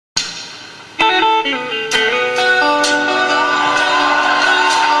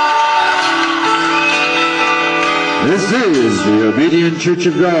is the Obedient Church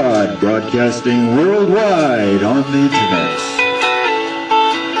of God, broadcasting worldwide on the internet.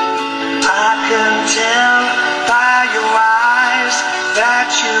 I can tell by your eyes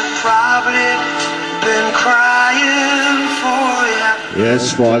that you've probably been crying for you. Yes,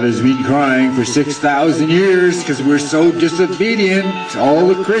 Father's been crying for 6,000 years because we're so disobedient. All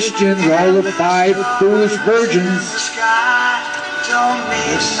the Christians, all the 5 foolish virgins.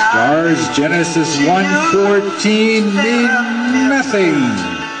 The stars, Genesis 1:14, mean nothing.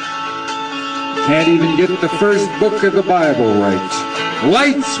 Can't even get the first book of the Bible right.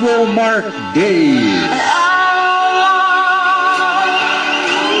 Lights will mark days.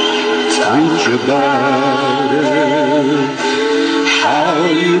 Preach about it, how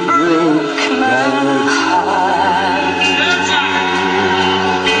you broke God's heart.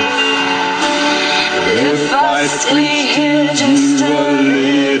 If I stay here just a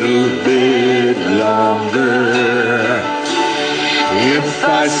little bit longer, if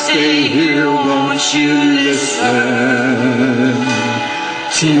I stay here, won't you listen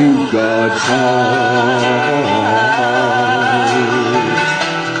to God's heart?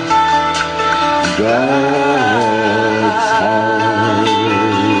 God's heart.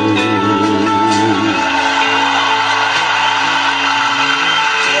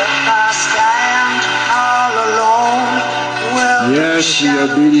 If I stand all alone, yes, the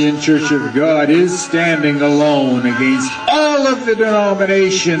Obedient Church of God is standing alone against all of the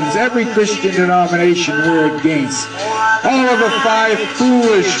denominations, every Christian denomination we're against. All of the 5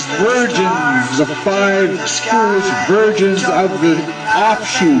 foolish virgins, the 5 foolish virgins of the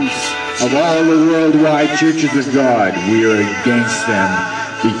offshoots of all the worldwide churches of God, we are against them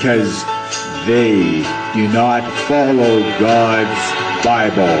because they do not follow God's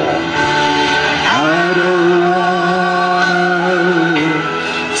Bible. I don't wanna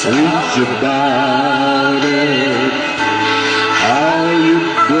preach about it, how you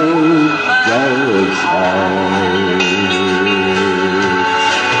broke God's heart.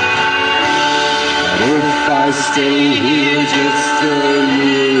 If I stay here just a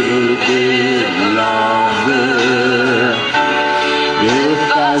little bit longer, if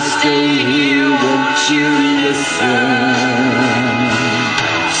I stay here, won't you listen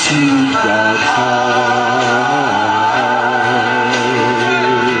to God's heart?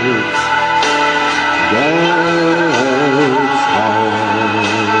 God's heart.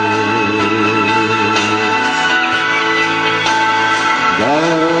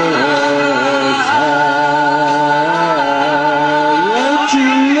 God's heart. Won't you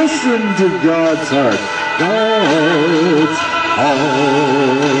listen to God's heart? God's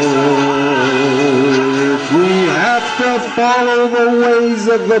heart. We have to follow the ways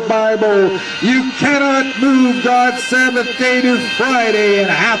of the Bible. You cannot move God's Sabbath day to Friday in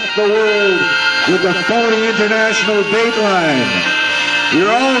half the world with a phony international dateline.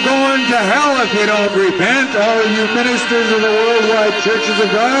 You're all going to hell if you don't repent. All of you ministers of the worldwide churches of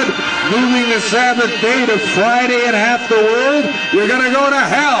God, moving the Sabbath day to Friday in half the world, you're going to go to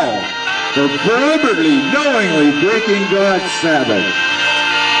hell for deliberately, knowingly breaking God's Sabbath.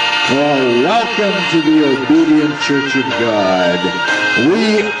 Well, welcome to the Obedient Church of God. We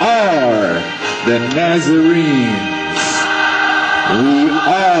are the Nazarenes. We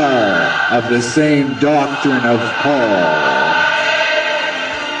are of the same doctrine of Paul.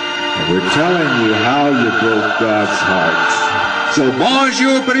 And we're telling you how you broke God's heart. So,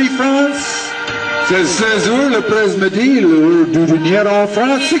 bonjour, Paris, France. C'est 16 heures l'après-midi, l'heure d'Union en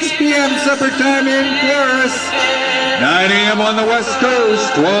France, 6 p.m. supper time in Paris, 9 a.m. on the West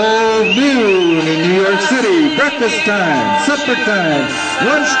Coast, 12 noon in New York City, breakfast time, supper time,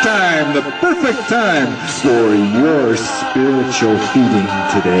 lunchtime, the perfect time for your spiritual feeding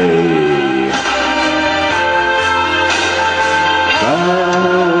today.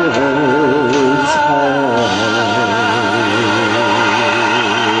 God's heart.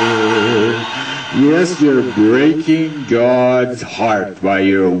 Yes, you're breaking God's heart by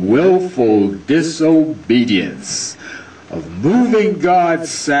your willful disobedience of moving God's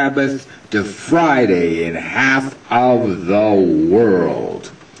Sabbath to Friday in half of the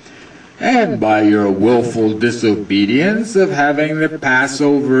world. And by your willful disobedience of having the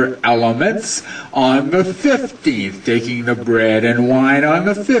Passover elements on the 15th, taking the bread and wine on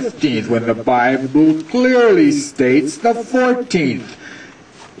the 15th, when the Bible clearly states the 14th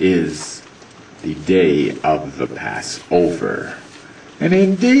is the day of the Passover. And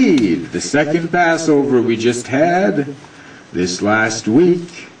indeed, the second Passover we just had this last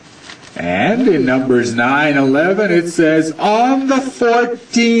week, and in Numbers 9:11 it says, on the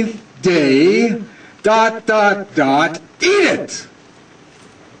 14th day, ... eat it.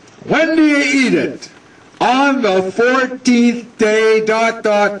 When do you eat it? On the 14th day, ...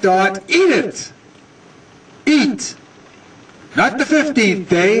 eat it. Eat. Not the 15th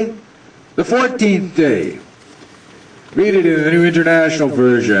day, the 14th day. Read it in the New International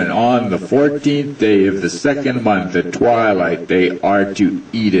Version. On the 14th day of the second month at twilight, they are to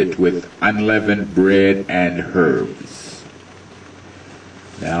eat it with unleavened bread and herbs.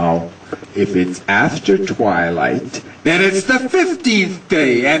 Now, if it's after twilight, then it's the 15th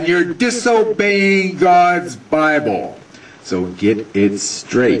day, and you're disobeying God's Bible. So get it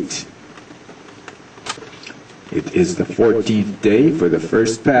straight. It is the 14th day for the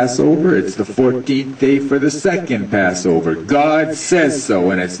first Passover. It's the 14th day for the second Passover. God says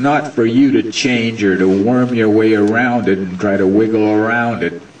so, and it's not for you to change or to worm your way around it and try to wiggle around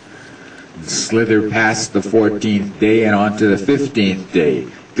it and slither past the 14th day and onto the 15th day.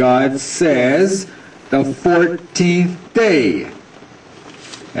 God says the 14th day.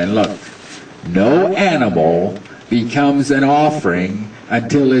 And look, no animal becomes an offering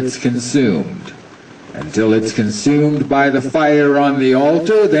until it's consumed. Until it's consumed by the fire on the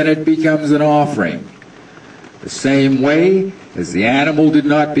altar, then it becomes an offering. The same way as the animal did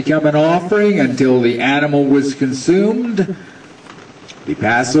not become an offering until the animal was consumed, the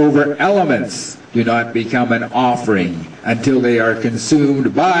Passover elements do not become an offering until they are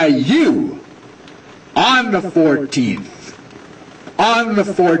consumed by you on the 14th. On the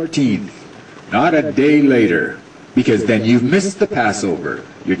 14th. Not a day later, because then you've missed the Passover.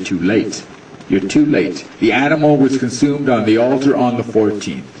 You're too late. You're too late. The animal was consumed on the altar on the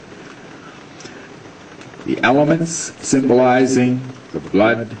 14th. The elements symbolizing the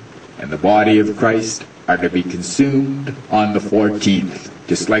blood and the body of Christ are to be consumed on the 14th,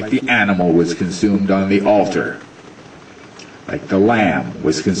 just like the animal was consumed on the altar. Like the lamb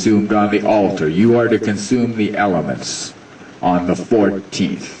was consumed on the altar, you are to consume the elements on the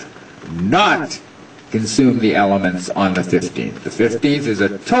 14th. Not consume the elements on the 15th. The 15th is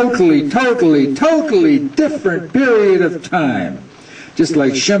a totally different period of time. Just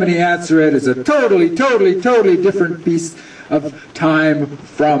like Shemini Atzeret is a totally different piece of time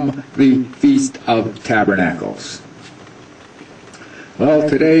from the Feast of Tabernacles. Well,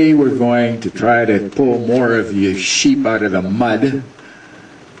 today we're going to try to pull more of your sheep out of the mud.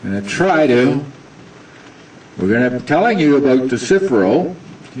 We're going to be telling you about the Sepheirot.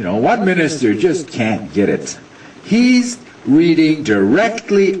 You know, one minister just can't get it. He's reading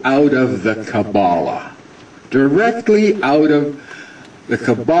directly out of the Kabbalah. Directly out of the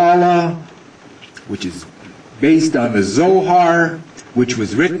Kabbalah, which is based on the Zohar, which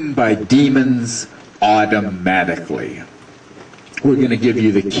was written by demons automatically. We're going to give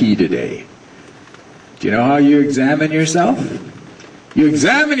you the key today. Do you know how you examine yourself? You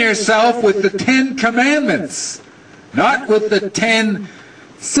examine yourself with the 10 Commandments, not with the 10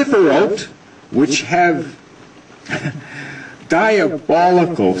 Sepheirot, which have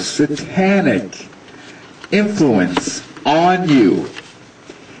diabolical, satanic influence on you.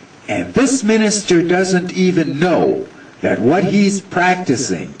 And this minister doesn't even know that what he's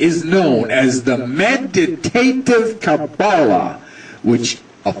practicing is known as the Meditative Kabbalah, which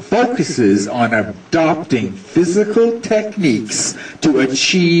focuses on adopting physical techniques to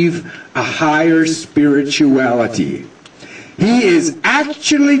achieve a higher spirituality. He is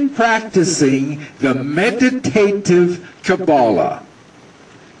actually practicing the Meditative Kabbalah,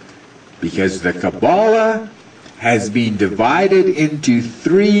 because the Kabbalah has been divided into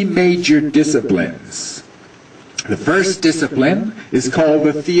 3 major disciplines. The first discipline is called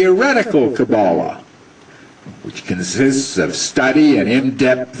the Theoretical Kabbalah, which consists of study and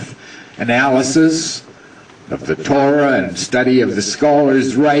in-depth analysis of the Torah and study of the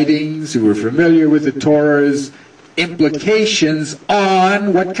scholars' writings who are familiar with the Torah's implications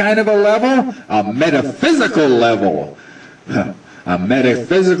on what kind of a level? A metaphysical level. A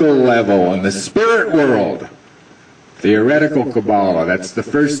metaphysical level in the spirit world. Theoretical Kabbalah, that's the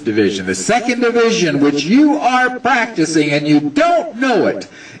first division. The second division, which you are practicing and you don't know it,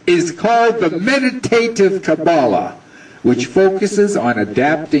 is called the Meditative Kabbalah, which focuses on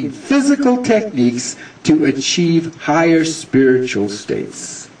adapting physical techniques to achieve higher spiritual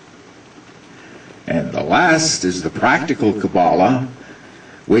states. And the last is the Practical Kabbalah,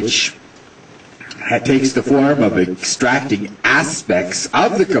 which takes the form of extracting aspects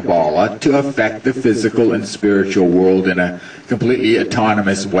of the Kabbalah to affect the physical and spiritual world in a completely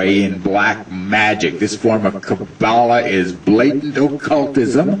autonomous way in black magic. This form of Kabbalah is blatant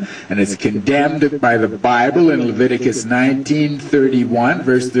occultism, and it's condemned by the Bible in Leviticus 19:31,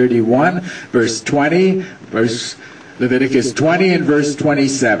 verse 31, verse 20, Leviticus 20 and verse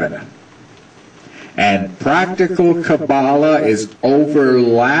 27. And Practical Kabbalah is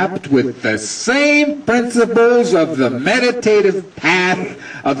overlapped with the same principles of the Meditative Path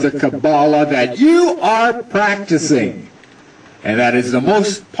of the Kabbalah that you are practicing. And that is the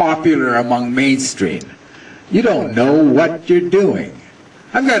most popular among mainstream. You don't know what you're doing.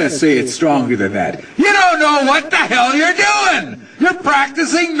 I've got to say it stronger than that. You don't know what the hell you're doing. You're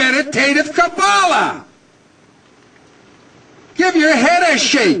practicing Meditative Kabbalah. Give your head a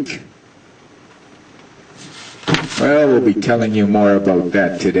shake. Well, we'll be telling you more about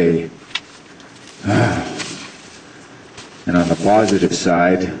that today. And on the positive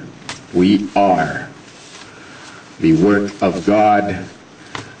side, we are the work of God,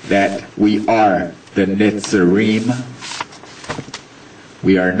 that we are the Netsarim.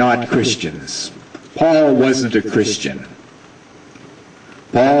 We are not Christians. Paul wasn't a Christian.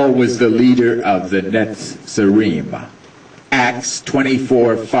 Paul was the leader of the Netsarim. Acts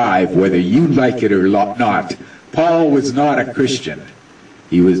 24:5, whether you like it or not, Paul was not a Christian.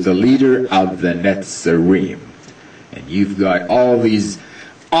 He was the leader of the Netsarim. And you've got all these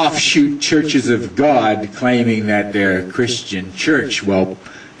offshoot churches of God claiming that they're a Christian church, well,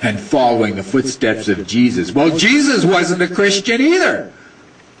 and following the footsteps of Jesus. Well, Jesus wasn't a Christian either.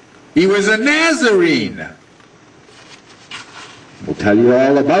 He was a Nazarene. We'll tell you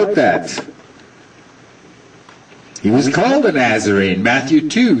all about that. He was called a Nazarene, Matthew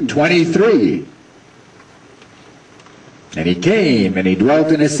 2:23. And he came, and he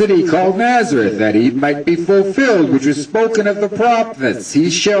dwelt in a city called Nazareth, that he might be fulfilled, which was spoken of the prophets. He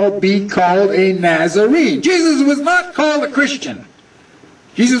shall be called a Nazarene. Jesus was not called a Christian.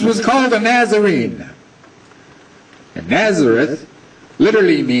 Jesus was called a Nazarene. And Nazareth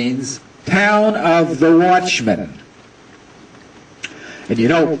literally means town of the watchman. And you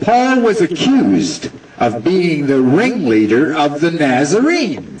know, Paul was accused of being the ringleader of the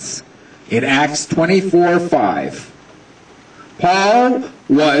Nazarenes in Acts 24:5. Paul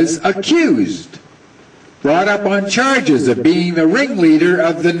was accused, brought up on charges of being the ringleader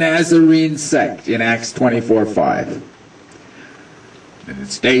of the Nazarene sect in Acts 24:5. And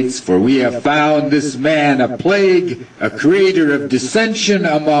it states, "For we have found this man a plague, a creator of dissension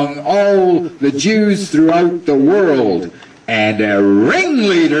among all the Jews throughout the world, and a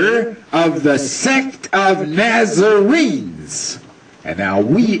ringleader of the sect of Nazarenes." And now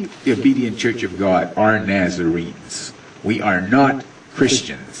we, the obedient Church of God, are Nazarenes. We are not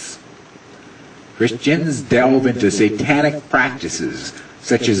Christians. Christians delve into satanic practices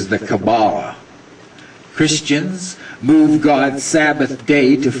such as the Kabbalah. Christians move God's Sabbath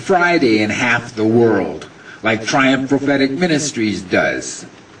day to Friday in half the world, like Triumph Prophetic Ministries does.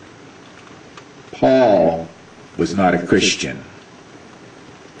 Paul was not a Christian.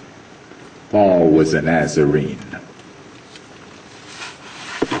 Paul was a Nazarene.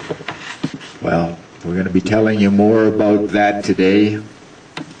 Well, we're going to be telling you more about that today.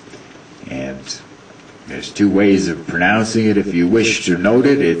 And there's two ways of pronouncing it if you wish to note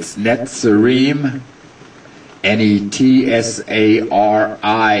it. It's Netsarim,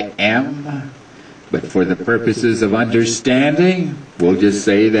 Netsarim. But for the purposes of understanding, we'll just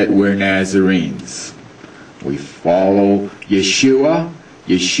say that we're Nazarenes. We follow Yeshua.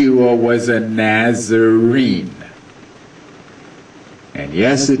 Yeshua was a Nazarene. And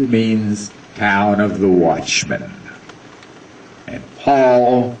yes, it means town of the watchman. And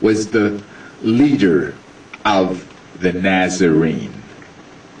Paul was the leader of the Nazarene.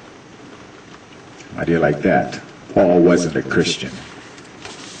 How do you like that? Paul wasn't a Christian.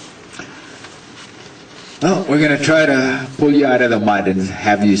 Well, we're going to try to pull you out of the mud and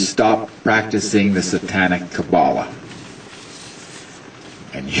have you stop practicing the Satanic Kabbalah.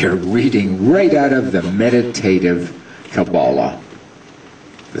 And you're reading right out of the Meditative Kabbalah.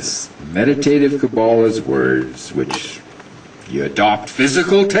 This Meditative Kabbalah's words, which you adopt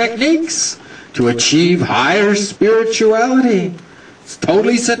physical techniques to achieve higher spirituality. It's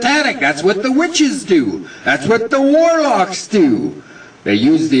totally satanic. That's what the witches do. That's what the warlocks do. They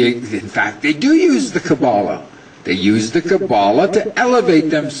use in fact, they do use the Kabbalah. They use the Kabbalah to elevate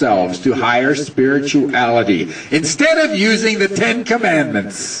themselves to higher spirituality instead of using the 10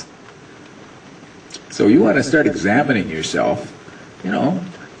 Commandments. So you want to start examining yourself, you know,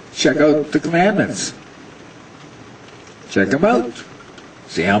 check out the commandments. Check them out.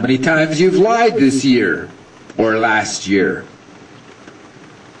 See how many times you've lied this year or last year.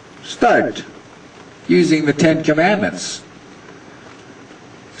 Start using the 10 Commandments.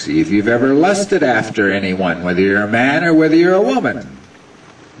 See if you've ever lusted after anyone, whether you're a man or whether you're a woman.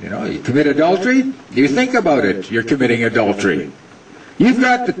 You know, you commit adultery, you think about it, you're committing adultery. You've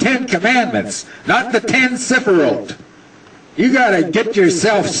got the 10 Commandments, not the 10 Sepheirot. You got to get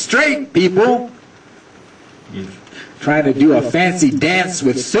yourself straight, people. You're trying to do a fancy dance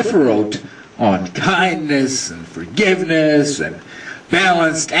with Sephiirot on kindness and forgiveness and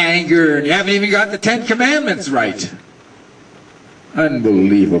balanced anger, and you haven't even got the 10 Commandments right.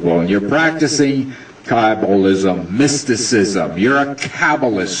 Unbelievable. And you're practicing Kabbalism, mysticism. You're a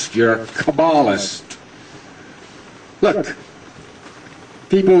Kabbalist. You're a Kabbalist. Look,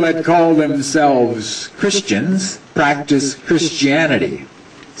 people that call themselves Christians practice Christianity.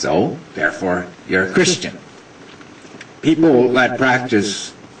 So, therefore, you're a Christian. People that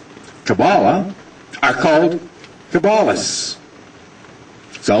practice Kabbalah are called Kabbalists.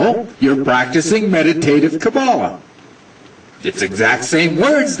 So, you're practicing Meditative Kabbalah. It's exact same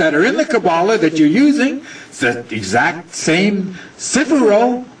words that are in the Kabbalah that you're using. It's the exact same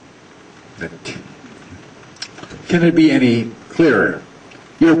Sephiirot. Can it be any clearer?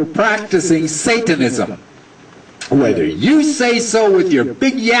 You're practicing Satanism. Whether you say so with your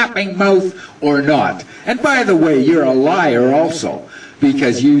big yapping mouth or not. And by the way, you're a liar also,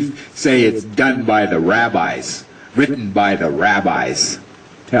 because you say it's done by the rabbis, written by the rabbis.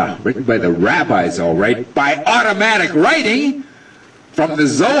 Yeah, written by the rabbis, all right, by automatic writing from the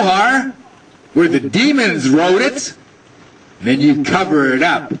Zohar, where the demons wrote it. And then you cover it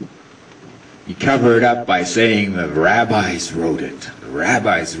up. You cover it up by saying the rabbis wrote it. The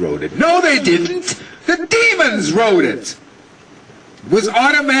rabbis wrote it. No, they didn't. The demons wrote it. It was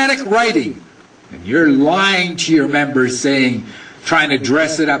automatic writing. And you're lying to your members, trying to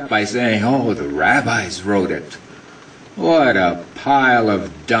dress it up by saying, oh, the rabbis wrote it. What a pile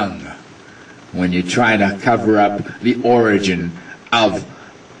of dung when you're trying to cover up the origin of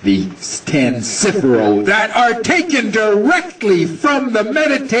the 10 Sephiirot that are taken directly from the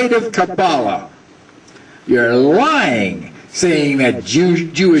Meditative Kabbalah. You're lying, saying that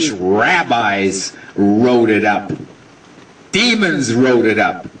Jewish rabbis wrote it up. Demons wrote it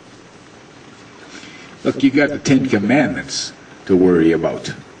up. Look, you got the 10 Commandments to worry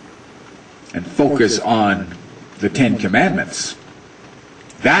about. And focus on the 10 Commandments.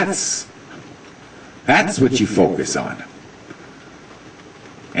 That's what you focus on.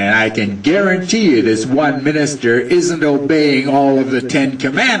 And I can guarantee you this one minister isn't obeying all of the 10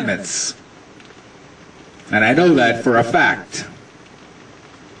 Commandments. And I know that for a fact.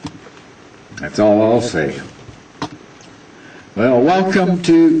 That's all I'll say. Well, welcome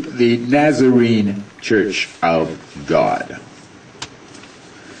to the Nazarene Church of God.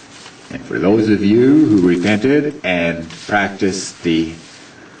 And for those of you who repented and practiced the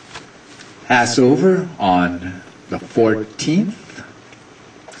Passover on the 14th,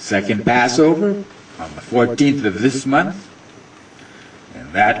 second Passover on the 14th of this month,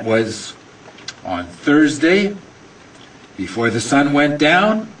 and that was on Thursday before the sun went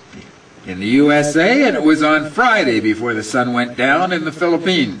down in the USA, and it was on Friday before the sun went down in the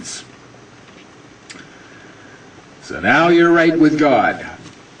Philippines. So now you're right with God.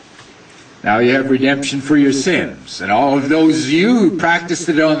 Now you have redemption for your sins. And all of those of you who practiced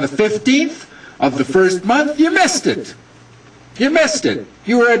it on the 15th of the first month, you missed it. You missed it.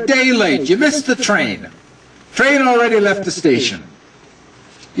 You were a day late. You missed the train. Train already left the station.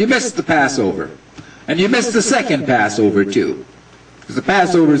 You missed the Passover. And you missed the second Passover too. Because the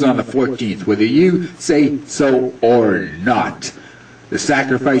Passover is on the 14th, whether you say so or not. The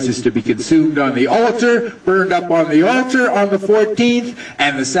sacrifice is to be consumed on the altar, burned up on the altar on the 14th,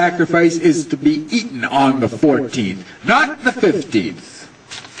 and the sacrifice is to be eaten on the 14th, not the 15th.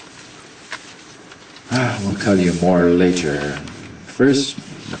 We'll tell you more later. First,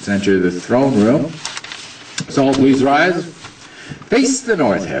 let's enter the throne room. So all please rise. Face the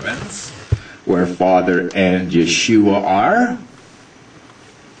north heavens, where Father and Yeshua are.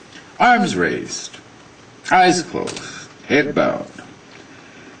 Arms raised, eyes closed, head bowed.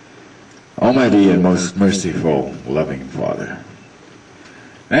 Almighty and most merciful, loving Father,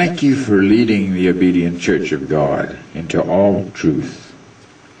 thank you for leading the obedient Church of God into all truth.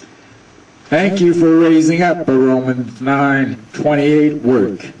 Thank you for raising up a Romans 9:28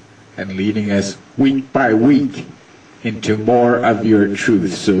 work and leading us week by week into more of your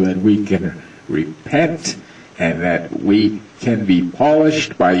truth so that we can repent and that we can be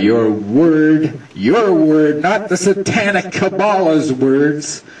polished by your word, not the Satanic Kabbalah's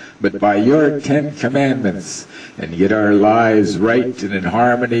words, but by your 10 Commandments, and get our lives right and in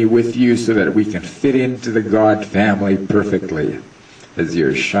harmony with you so that we can fit into the God family perfectly as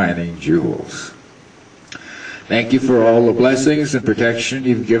your shining jewels. Thank you for all the blessings and protection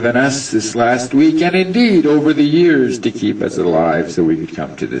you've given us this last week, and indeed over the years to keep us alive so we could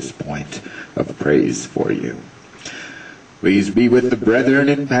come to this point of praise for you. Please be with the brethren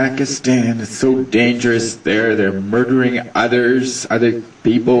in Pakistan. It's so dangerous there. They're murdering others, other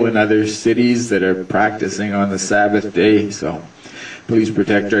people in other cities that are practicing on the Sabbath day. So please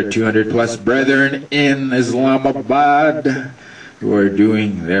protect our 200 plus brethren in Islamabad who are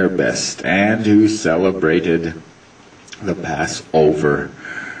doing their best and who celebrated the Passover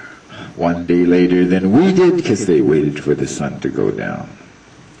one day later than we did because they waited for the sun to go down.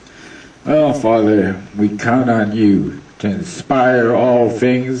 Well, Father, we count on you to inspire all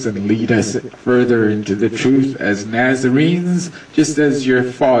things and lead us further into the truth as Nazarenes, just as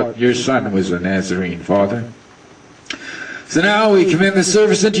your son was a Nazarene, Father. So now we commend the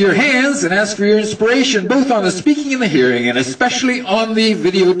service into your hands and ask for your inspiration, both on the speaking and the hearing, and especially on the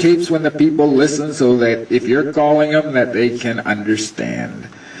videotapes when the people listen, so that if you're calling them, that they can understand.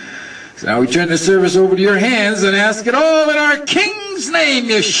 So now we turn the service over to your hands and ask it all in our King's name,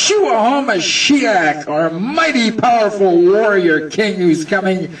 Yeshua HaMashiach, our mighty, powerful warrior king who's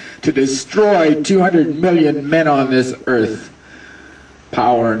coming to destroy 200 million men on this earth.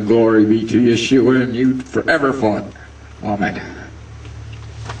 Power and glory be to Yeshua and you forever, Father. Amen.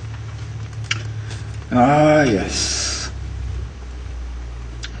 Ah, yes.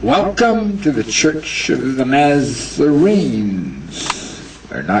 Welcome to the Church of the Nazarenes.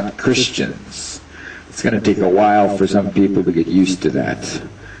 They're not Christians. It's going to take a while for some people to get used to that.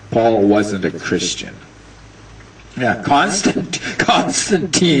 Paul wasn't a Christian. Yeah,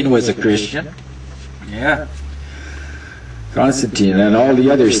 Constantine was a Christian. Yeah. Constantine and all the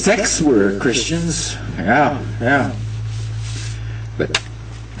other sects were Christians. Yeah. But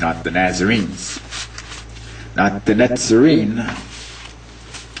not the Nazarenes. Not the Netsarim.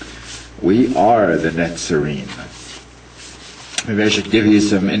 We are the Netsarim. Maybe I should give you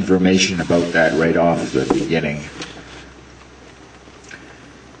some information about that right off the beginning.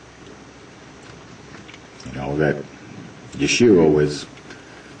 You know, that Yeshua was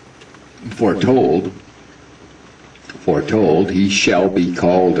foretold, he shall be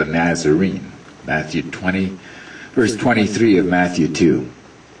called a Nazarene. Matthew 20, verse 23 of Matthew 2.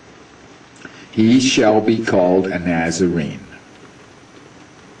 He shall be called a Nazarene.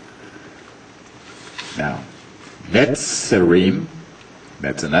 Now, Netsarim,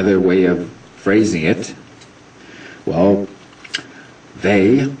 that's another way of phrasing it. Well,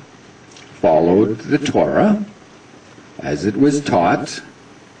 they followed the Torah as it was taught,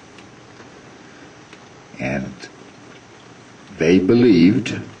 and they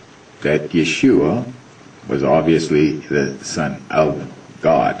believed that Yeshua was obviously the Son of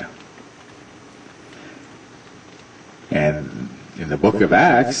God. And in the book of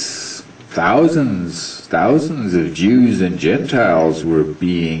Acts, thousands of Jews and Gentiles were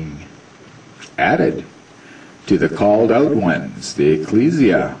being added to the called out ones, the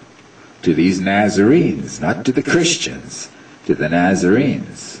ecclesia, to these Nazarenes, not to the Christians, to the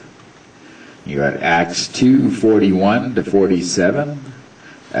Nazarenes. You got Acts 2:41 to 47,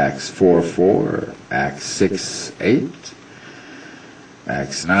 Acts 4:4, Acts 6:8,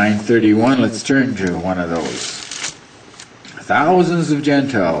 Acts 9:31. Let's turn to one of those. Thousands of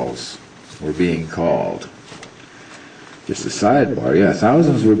Gentiles were being called. Just a sidebar, yeah,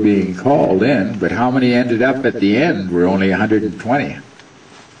 thousands were being called in, but how many ended up at the end were only 120.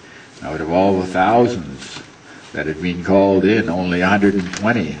 Out of all the thousands that had been called in, only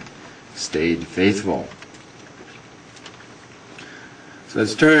 120 stayed faithful. So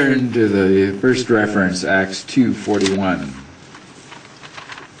let's turn to the first reference, Acts 2:41.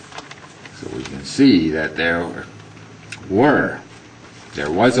 So we can see that there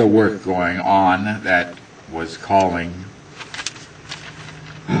was a work going on that was calling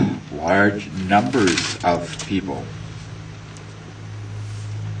large numbers of people.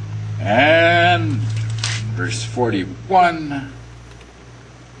 And verse 41,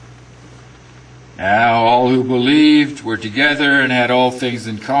 now all who believed were together and had all things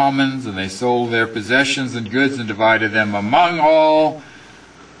in common, and they sold their possessions and goods and divided them among all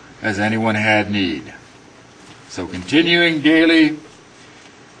as anyone had need. So continuing daily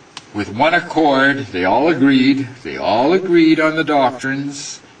with one accord, they all agreed on the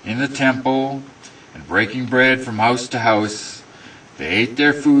doctrines in the temple, and breaking bread from house to house, they ate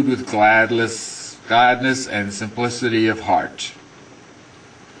their food with gladness and simplicity of heart,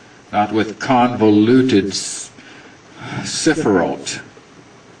 not with convoluted Sepheirot.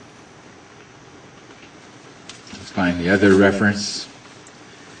 Let's find the other reference.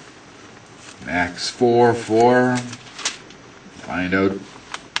 Acts 4:4. Find out,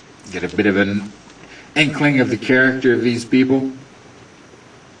 get a bit of an inkling of the character of these people.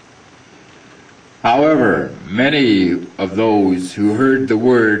 However, many of those who heard the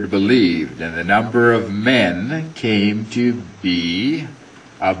word believed, and the number of men came to be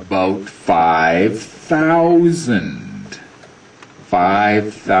about 5,000.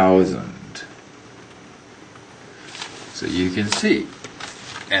 5,000. So you can see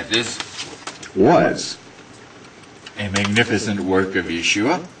that this was a magnificent work of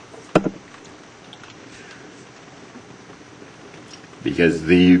Yeshua, because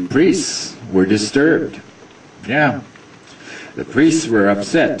the priests were disturbed. Yeah, the priests were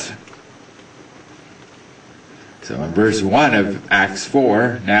upset. So in verse 1 of Acts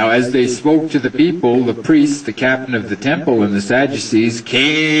 4, now as they spoke to the people, the priests, the captain of the temple, and the Sadducees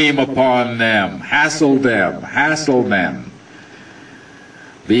came upon them, hassled them.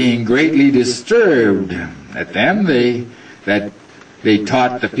 Being greatly disturbed at them, they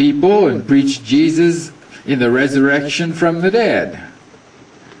taught the people and preached Jesus in the resurrection from the dead.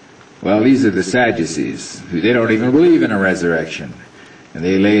 Well, these are the Sadducees, who they don't even believe in a resurrection. And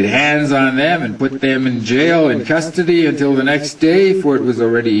they laid hands on them and put them in jail, in custody, until the next day, for it was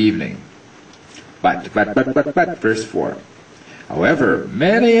already evening. But, verse 4. However,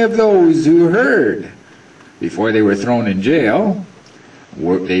 many of those who heard, before they were thrown in jail,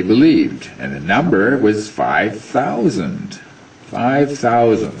 they believed. And the number was 5,000.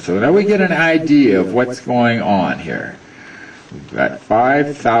 5,000. So now we get an idea of what's going on here. We've got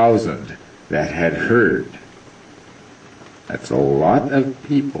 5,000 that had heard. That's a lot of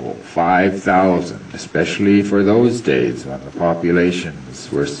people, 5,000, especially for those days when the populations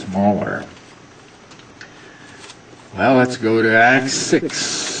were smaller. Well, let's go to Acts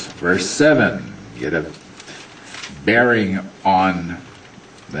 6, verse 7. Get a bearing on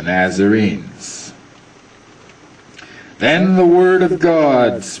the Nazarenes. Then the word of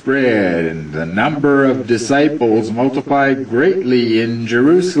God spread, and the number of disciples multiplied greatly in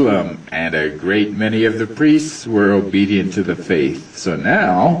Jerusalem, and a great many of the priests were obedient to the faith. So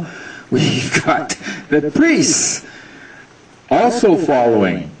now we've got the priests also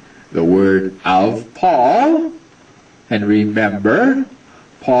following the word of Paul. And remember,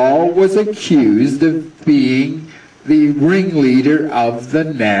 Paul was accused of being the ringleader of the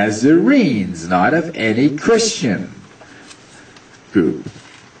Nazarenes, not of any Christian group.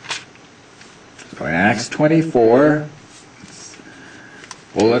 So in Acts 24,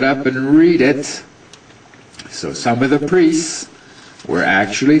 pull it up and read it. So some of the priests were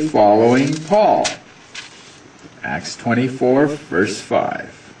actually following Paul. Acts 24, verse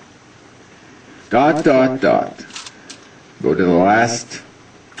 5. ... Go to the last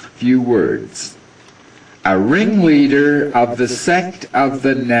few words. A ringleader of the sect of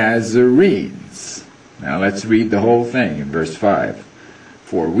the Nazarenes. Now let's read the whole thing in verse 5.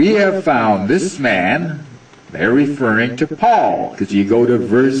 For we have found this man, they're referring to Paul, because you go to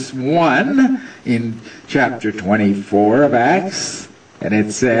verse 1 in chapter 24 of Acts, and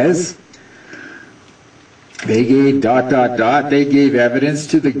it says, they gave ... they gave evidence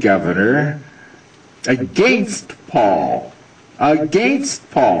to the governor against Paul. Against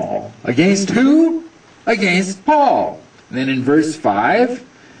Paul. Against who? Against Paul. And then in verse 5,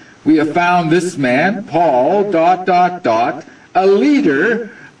 we have found this man, Paul, ... a leader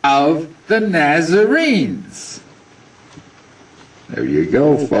of the Nazarenes. There you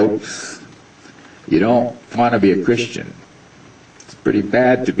go, folks. You don't want to be a Christian. It's pretty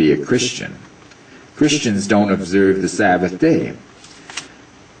bad to be a Christian. Christians don't observe the Sabbath day.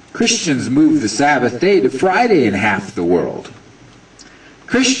 Christians move the Sabbath day to Friday in half the world.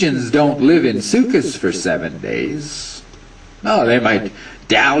 Christians don't live in sukkahs for 7 days. No, they might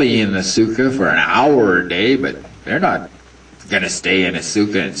dally in the sukkah for an hour a day, but they're not going to stay in a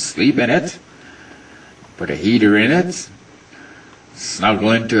sukkah and sleep in it. Put a heater in it,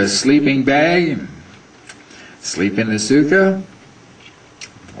 snuggle into a sleeping bag, and sleep in the sukkah.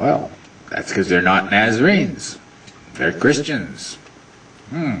 Well, that's because they're not Nazarenes. They're Christians.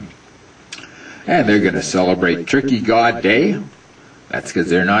 And they're going to celebrate Turkey God Day. That's because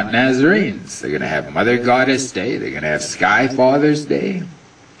they're not Nazarenes. They're going to have Mother Goddess Day. They're going to have Sky Father's Day.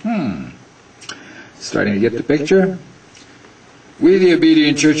 Starting to get the picture? We, the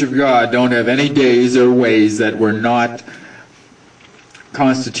obedient Church of God, don't have any days or ways that were not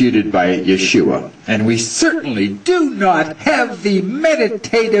constituted by Yeshua. And we certainly do not have the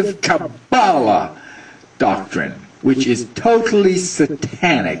Meditative Kabbalah doctrine, which is totally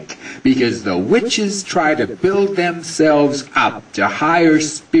satanic, because the witches try to build themselves up to higher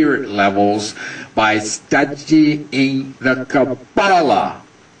spirit levels by studying the Kabbalah.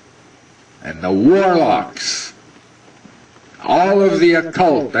 And the Warlocks, all of the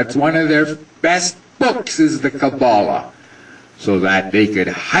occult, that's one of their best books, is the Kabbalah, so that they could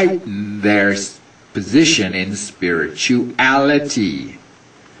heighten their position in spirituality,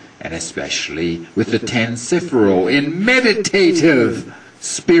 and especially with the 10 Sephiirot in meditative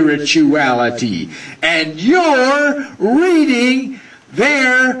spirituality. And you're reading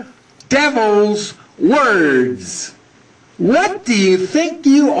their devil's words. What do you think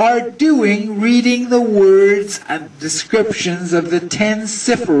you are doing reading the words and descriptions of the 10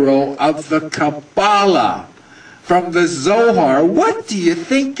 Sephiirot of the Kabbalah from the Zohar? What do you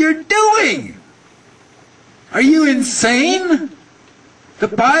think you're doing? Are you insane? The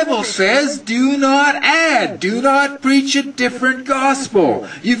Bible says, do not add, do not preach a different gospel.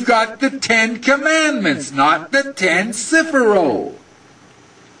 You've got the 10 commandments, not the 10 Sephiirot.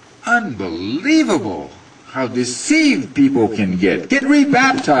 Unbelievable how deceived people can get. Get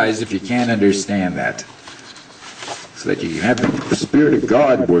rebaptized if you can't understand that, so that you can have the Spirit of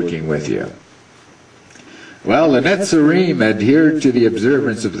God working with you. Well, the Netsarim adhered to the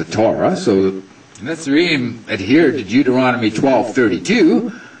observance of the Torah, so the Netsarim adhered to Deuteronomy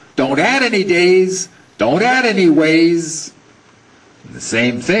 12:32. Don't add any days, don't add any ways. And the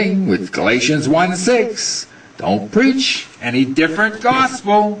same thing with Galatians 1:6. Don't preach any different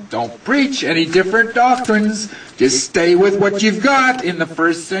gospel. Don't preach any different doctrines. Just stay with what you've got in the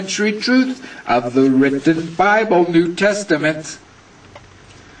first century truth of the written Bible, New Testament.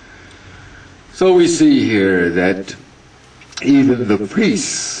 So we see here that even the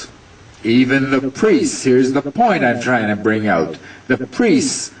priests, here's the point I'm trying to bring out. The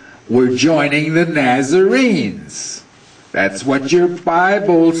priests were joining the Nazarenes. That's what your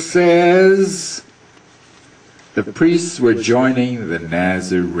Bible says. The priests were joining the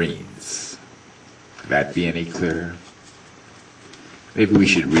Nazarenes. Could that be any clearer? Maybe we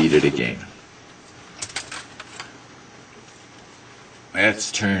should read it again. Let's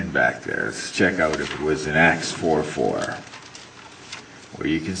turn back there. Let's check out if it was in Acts 4:4. Where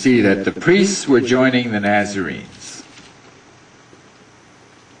you can see that the priests were joining the Nazarenes.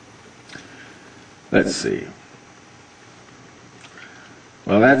 Let's see.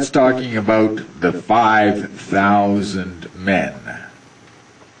 Well, that's talking about the 5,000 men.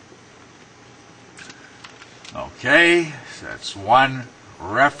 Okay, so that's one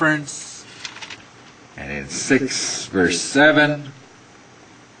reference. And in 6 verse 7,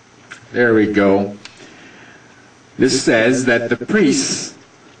 there we go. This says that the priests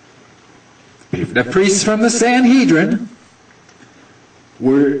from the Sanhedrin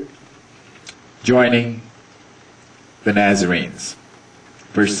were joining the Nazarenes.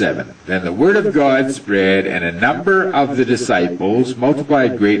 Verse 7, then the word of God spread, and a number of the disciples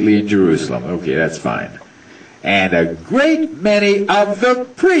multiplied greatly in Jerusalem. Okay, that's fine. And a great many of the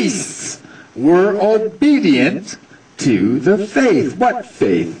priests were obedient to the faith. What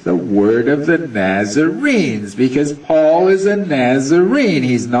faith? The word of the Nazarenes, because Paul is a Nazarene.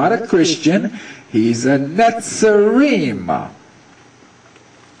 He's not a Christian. He's a Netsarim.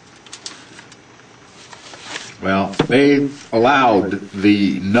 Well, they allowed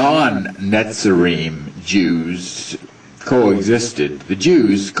the non-Netsarim Jews coexisted. The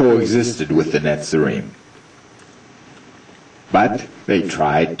Jews coexisted with the Netsarim. But they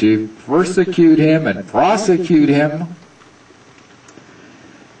tried to persecute him and prosecute him.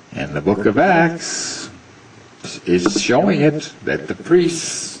 And the book of Acts is showing it that the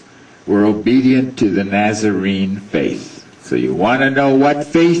priests were obedient to the Nazarene faith. So you want to know what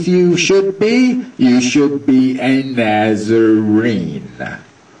faith you should be? You should be a Nazarene.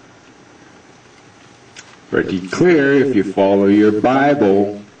 Pretty clear if you follow your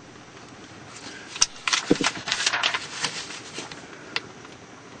Bible.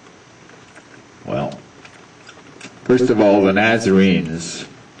 Well, first of all, the Nazarenes,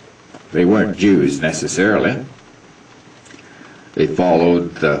 they weren't Jews necessarily. They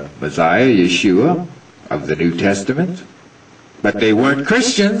followed the Messiah, Yeshua, of the New Testament. But they weren't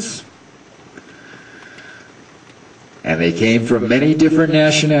Christians. And they came from many different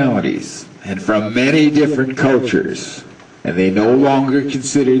nationalities and from many different cultures. And they no longer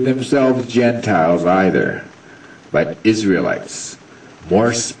considered themselves Gentiles either, but Israelites.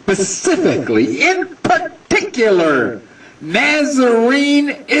 More specifically, in particular,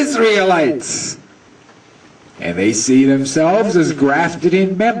 Nazarene Israelites. And they see themselves as grafted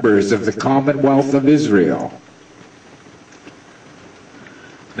in members of the Commonwealth of Israel.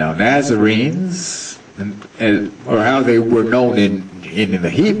 Now, Nazarenes, or how they were known in the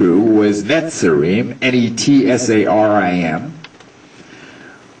Hebrew, was Netsarim, N-E-T-S-A-R-I-M,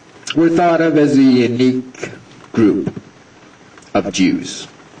 were thought of as a unique group of Jews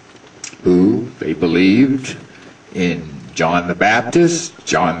who they believed in John the Baptist,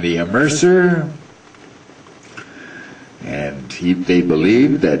 John the Immerser, and they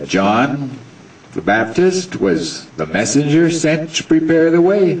believed that John the Baptist was the messenger sent to prepare the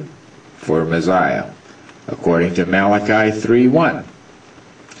way for Messiah, according to Malachi 3:1.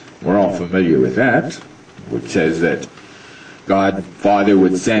 We're all familiar with that, which says that God Father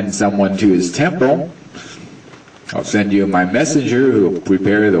would send someone to his temple. I'll send you my messenger who will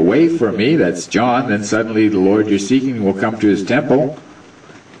prepare the way for me. That's John. Then suddenly the Lord you're seeking will come to his temple.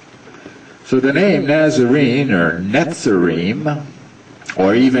 So the name Nazarene or Netsarim,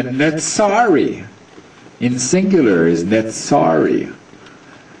 or even Netsari, in singular is Netsari.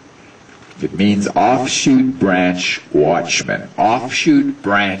 It means offshoot branch watchman. Offshoot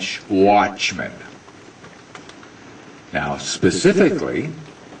branch watchman. Now, specifically,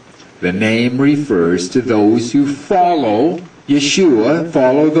 the name refers to those who follow Yeshua,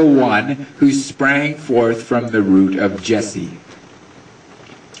 follow the one who sprang forth from the root of Jesse.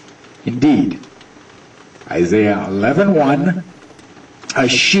 Indeed, Isaiah 11:1, a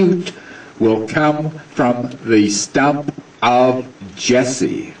shoot will come from the stump of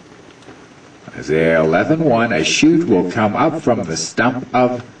Jesse. Isaiah 11:1, a shoot will come up from the stump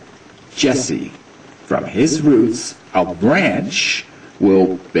of Jesse. From his roots, a branch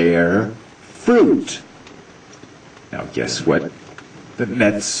will bear fruit. Now guess what the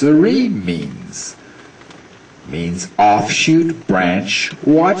Netsarim means? It means offshoot branch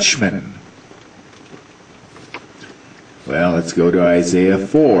watchman. Well, let's go to Isaiah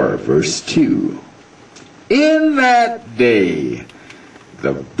 4, verse 2. In that day,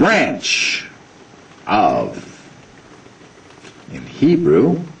 the branch of, in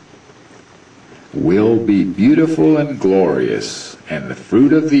Hebrew, will be beautiful and glorious, and the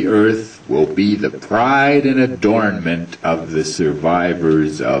fruit of the earth will be the pride and adornment of the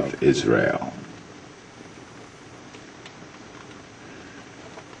survivors of Israel.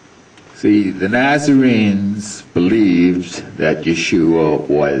 See, the Nazarenes believed that Yeshua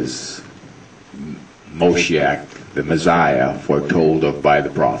was Moshiach, the Messiah, foretold of by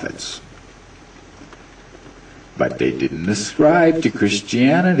the prophets. But they didn't ascribe to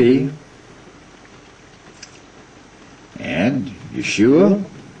Christianity. And Yeshua,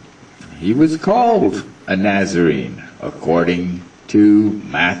 he was called a Nazarene, according to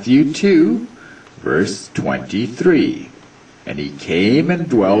Matthew 2, verse 23. And he came and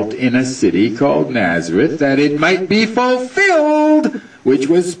dwelt in a city called Nazareth, that it might be fulfilled, which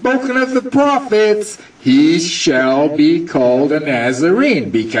was spoken of the prophets, he shall be called a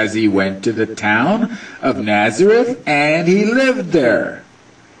Nazarene, because he went to the town of Nazareth, and he lived there.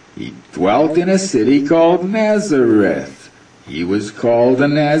 He dwelt in a city called Nazareth. He was called a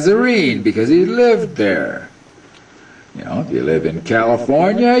Nazarene because he lived there. You know, if you live in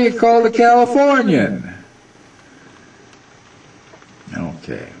California, you're called a Californian.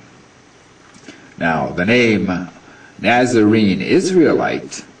 Okay. Now, the name Nazarene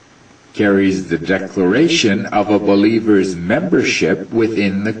Israelite carries the declaration of a believer's membership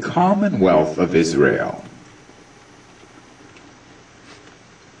within the Commonwealth of Israel.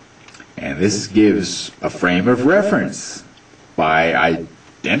 And this gives a frame of reference by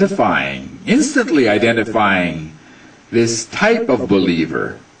instantly identifying this type of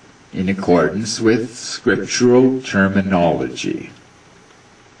believer in accordance with scriptural terminology.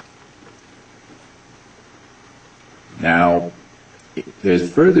 Now,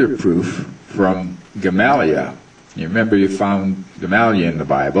 there's further proof from Gamaliel. You remember you found Gamaliel in the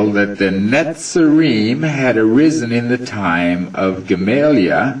Bible, that the Netsarim had arisen in the time of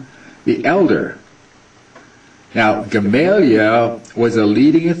Gamaliel the elder. Now, Gamaliel was a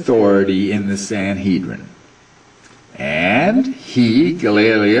leading authority in the Sanhedrin. And he,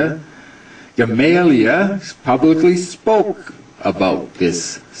 Gamaliel, publicly spoke about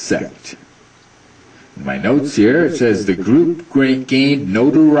this sect. In my notes here, it says the group gained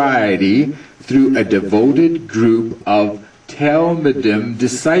notoriety through a devoted group of Talmudim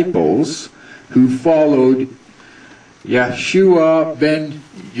disciples who followed Yeshua ben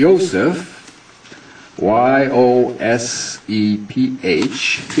Yosef, Y-O-S-E-P-H,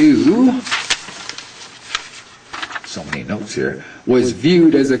 who, so many notes here, was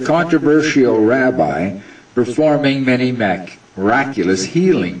viewed as a controversial rabbi performing many miraculous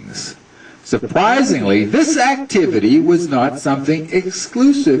healings. Surprisingly, this activity was not something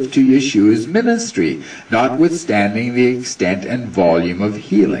exclusive to Yeshua's ministry, notwithstanding the extent and volume of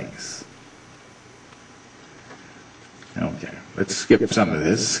healings. Okay, let's skip some of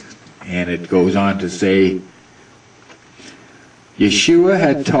this. And it goes on to say, Yeshua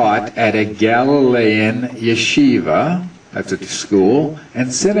had taught at a Galilean yeshiva, that's a school,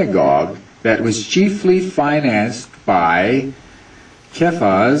 and synagogue that was chiefly financed by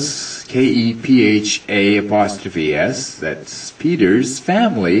Kephas, K-E-P-H-A', that's Peter's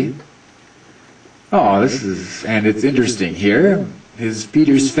family, Oh, and it's interesting here.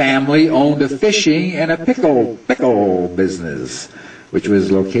 Peter's family owned a fishing and a pickle business, which was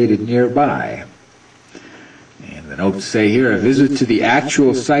located nearby. And the notes say here, a visit to the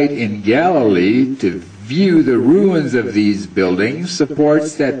actual site in Galilee to view the ruins of these buildings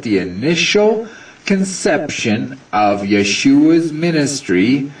supports that the initial conception of Yeshua's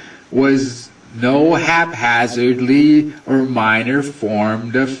ministry was no haphazardly or minor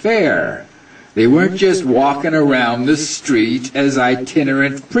formed affair. They weren't just walking around the street as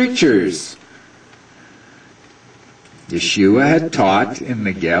itinerant preachers. Yeshua had taught in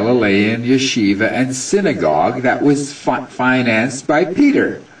the Galilean yeshiva and synagogue that was financed by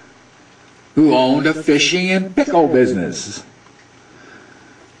Peter, who owned a fishing and pickle business.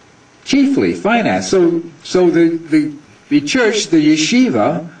 Chiefly financed. So the church, the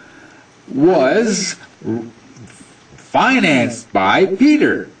yeshiva, was financed by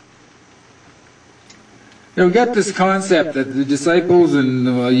Peter. You get this concept that the disciples and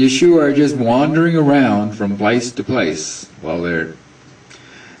Yeshua are just wandering around from place to place. Well, it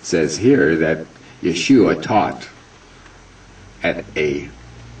says here that Yeshua taught at a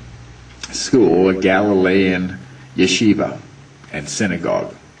school, a Galilean yeshiva and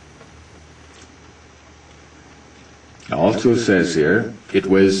synagogue. It also says here, it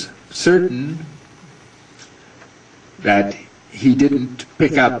was certain that he didn't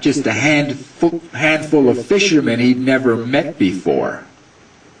pick up just a handful of fishermen he'd never met before.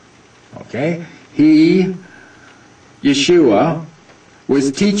 Okay? Yeshua,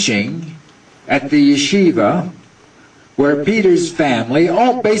 was teaching at the yeshiva where Peter's family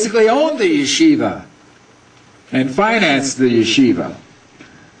basically owned the yeshiva and financed the yeshiva.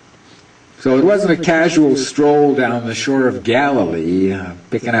 So it wasn't a casual stroll down the shore of Galilee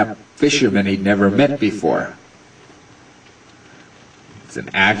picking up fishermen he'd never met before. It's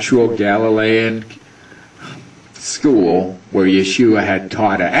an actual Galilean school where Yeshua had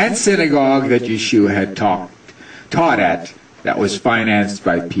taught at, and synagogue that Yeshua had taught at, that was financed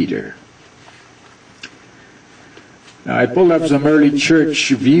by Peter. Now, I pulled up some early church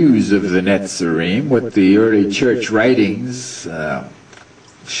views of the Netsarim, what the early church writings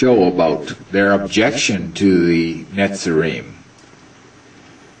show about their objection to the Netsarim.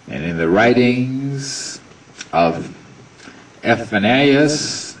 And in the writings of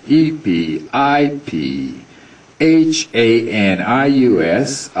Ephanius,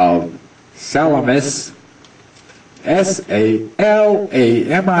 Epiphananius, of Salamis, Salamis,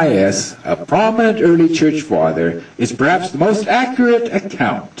 a prominent early church father, is perhaps the most accurate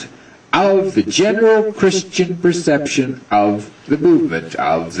account of the general Christian perception of the movement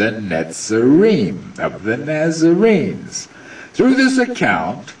of the Netsarim, of the Nazarenes. Through this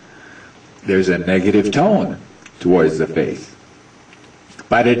account, there's a negative tone towards the faith,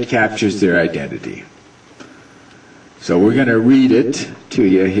 but it captures their identity. So we're going to read it to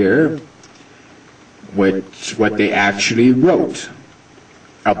you here, what they actually wrote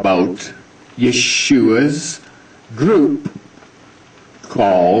about Yeshua's group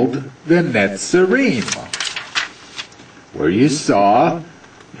called the Netsarim, where you saw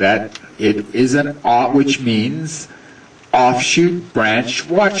that it is an which means offshoot branch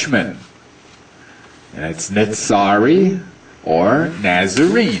watchman. And it's Netzari or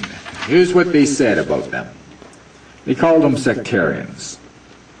Nazarene. Here's what they said about them. They called them sectarians.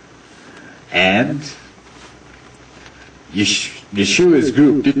 And Yeshua's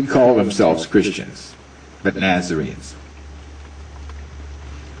group didn't call themselves Christians, but Nazarenes.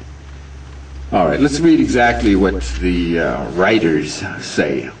 All right, let's read exactly what the writers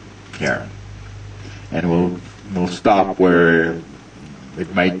say here. And we'll stop where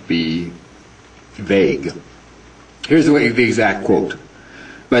it might be vague. Here's the exact quote.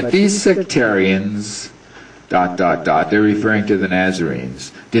 But these sectarians, ... they're referring to the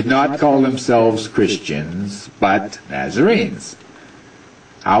Nazarenes, did not call themselves Christians, but Nazarenes.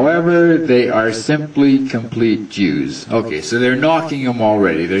 However, they are simply complete Jews. Okay, so they're knocking them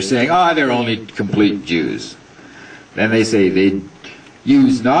already. They're saying, they're only complete Jews. Then they say they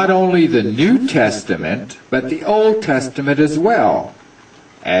use not only the New Testament, but the Old Testament as well,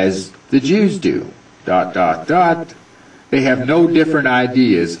 as the Jews do. ... They have no different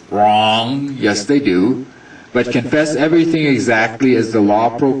ideas. Wrong. Yes, they do. But confess everything exactly as the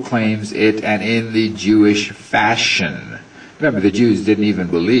law proclaims it and in the Jewish fashion. Remember, the Jews didn't even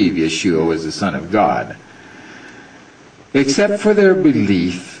believe Yeshua was the Son of God, except for their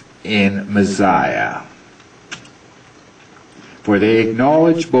belief in Messiah. For they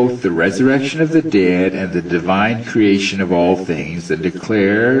acknowledge both the resurrection of the dead and the divine creation of all things, and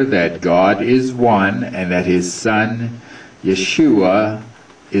declare that God is one and that his Son, Yeshua,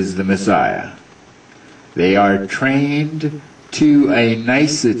 is the Messiah. They are trained to a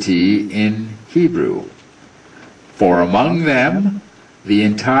nicety in Hebrew. For among them, the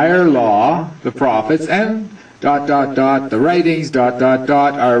entire law, the prophets, and ... the writings ...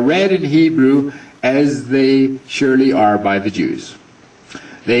 are read in Hebrew, as they surely are by the Jews.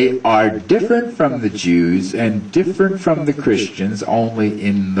 They are different from the Jews and different from the Christians only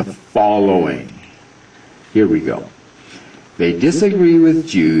in the following. Here we go. They disagree with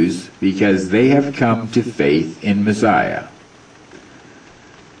Jews because they have come to faith in Messiah.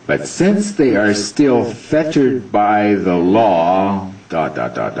 But since they are still fettered by the law, ...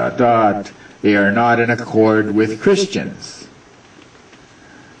 they are not in accord with Christians.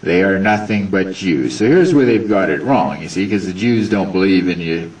 They are nothing but Jews. So here's where they've got it wrong, you see, because the Jews don't believe in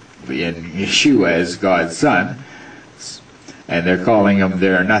Yeshua as God's Son, and they're calling them,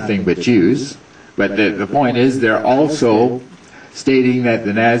 they're nothing but Jews. But the point is, they're also stating that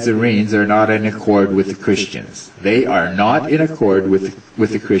the Nazarenes are not in accord with the Christians. They are not in accord with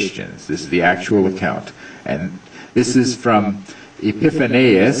the Christians. This is the actual account. And this is from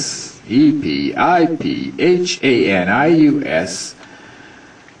Epiphanius, Epiphanius,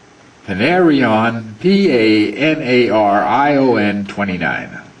 Panarion, Panarion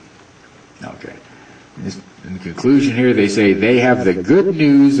 29. Okay. In conclusion here, they say they have the good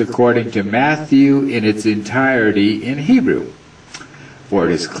news according to Matthew in its entirety in Hebrew. For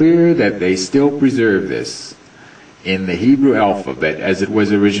it is clear that they still preserve this in the Hebrew alphabet as it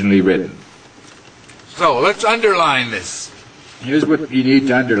was originally written. So let's underline this. Here's what you need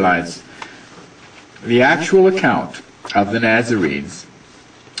to underline. The actual account of the Nazarenes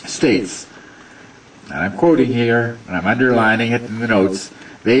states, and I'm quoting here, and I'm underlining it in the notes,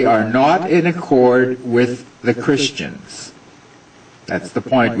 they are not in accord with the Christians. That's the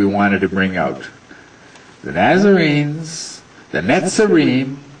point we wanted to bring out. The Nazarenes, the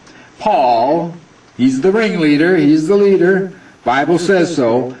Netsarim, Paul, he's the ringleader, he's the leader, Bible says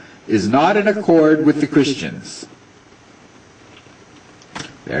so, is not in accord with the Christians.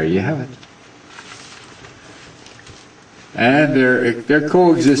 There you have it. And they're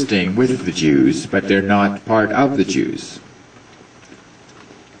coexisting with the Jews, but they're not part of the Jews.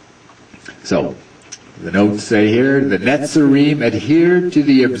 So, the notes say here, the Netsarim adhered to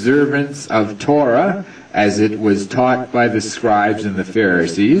the observance of Torah as it was taught by the scribes and the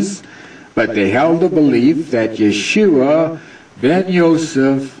Pharisees, but they held a belief that Yeshua ben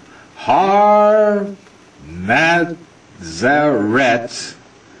Yosef Har Nazaret,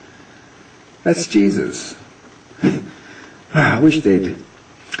 that's Jesus. I wish they'd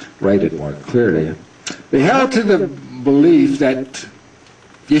write it more clearly. They held to the belief that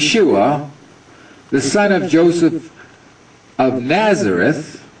Yeshua, the son of Joseph of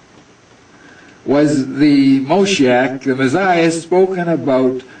Nazareth, was the Moshiach, the Messiah spoken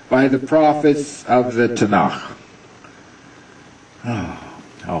about by the prophets of the Tanakh. Oh,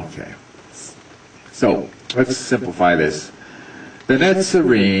 okay. So, let's simplify this. The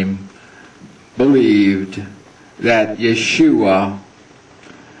Netsarim believed that Yeshua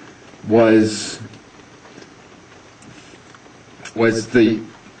was the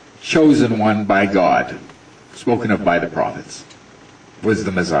chosen one by God, spoken of by the prophets, was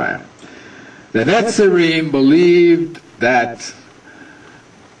the Messiah. The Netsarim believed that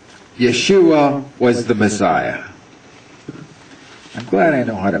Yeshua was the Messiah. I'm glad I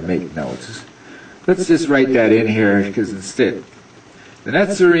know how to make notes. Let's just write that in here, because instead, the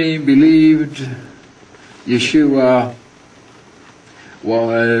Netsarim believed Yeshua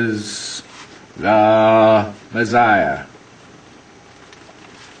was the Messiah.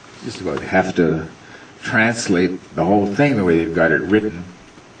 Just about have to translate the whole thing the way they've got it written.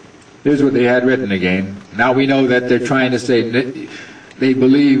 Here's what they had written again. Now we know that they're trying to say they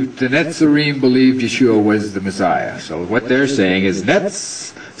believed, the Netsarim believed Yeshua was the Messiah. So what they're saying is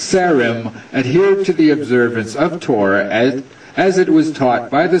Netsarim adhered to the observance of Torah as it was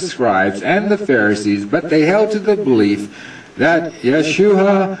taught by the scribes and the Pharisees, but they held to the belief that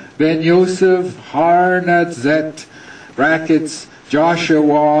Yeshua ben Yosef Har Nazet, brackets,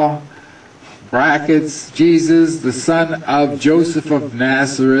 Joshua, brackets, Jesus, the son of Joseph of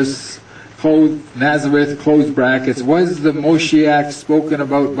Nazareth, close brackets, was the Moshiach spoken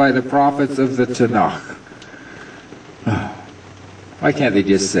about by the prophets of the Tanakh. Why can't they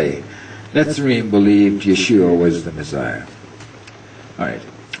just say, Netsarim believed Yeshua was the Messiah? All right.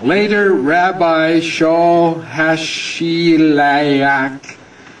 Later, Rabbi Shaul Hashilayak,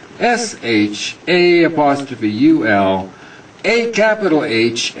 S-H-A''UL, A capital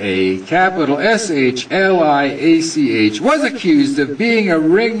H-A, capital S-H-L-I-A-C-H, was accused of being a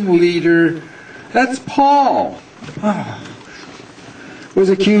ringleader. That's Paul. was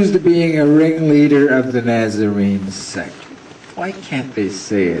accused of being a ringleader of the Nazarene sect. Why can't they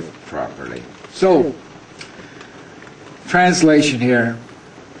say it properly? So, translation here.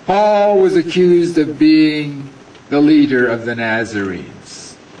 Paul was accused of being the leader of the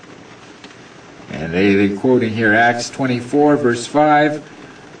Nazarenes. And they're quoting here Acts 24, verse 5,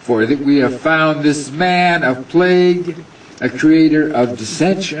 "For that we have found this man of plague, a creator of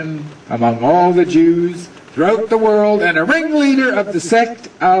dissension among all the Jews throughout the world, and a ringleader of the sect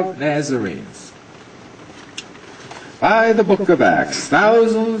of Nazarenes." By the book of Acts,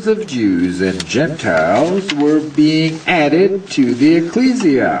 thousands of Jews and Gentiles were being added to the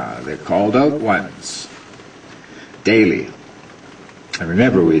ecclesia, the called out ones, daily. And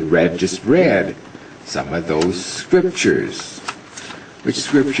remember, we just read some of those scriptures. Which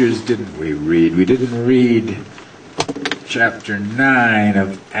scriptures didn't we read? We didn't read chapter 9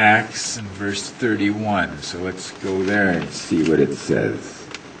 of Acts and verse 31. So let's go there and see what it says.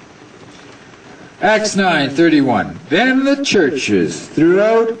 Acts 9:31. "Then the churches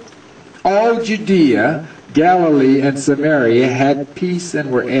throughout all Judea, Galilee, and Samaria had peace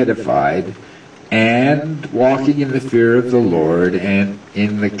and were edified, and walking in the fear of the Lord and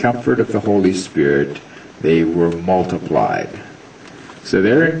in the comfort of the Holy Spirit, they were multiplied." So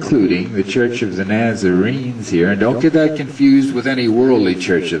they're including the Church of the Nazarenes here. And don't get that confused with any worldly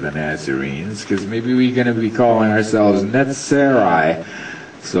Church of the Nazarenes, because maybe we're going to be calling ourselves Netsarim,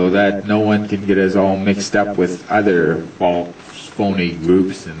 so that no one can get us all mixed up with other false, phony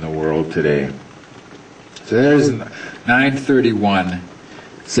groups in the world today. So there's 9:31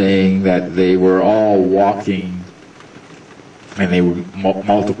 saying that they were all walking, and they were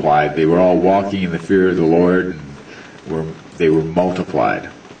multiplied. They were all walking in the fear of the Lord, and they were multiplied.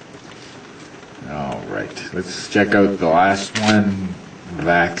 All right, let's check out the last one,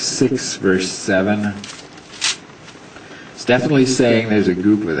 Acts 6, verse 7. It's definitely saying there's a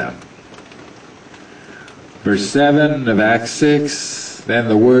group of them. Verse 7 of Acts 6, "Then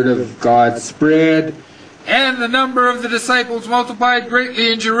the word of God spread, and the number of the disciples multiplied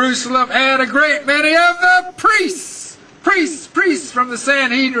greatly in Jerusalem, and a great many of the priests from the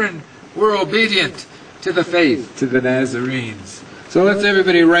Sanhedrin were obedient to the faith," to the Nazarenes. So let's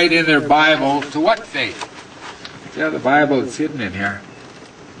everybody write in their Bible, to what faith? Yeah, the Bible is hidden in here.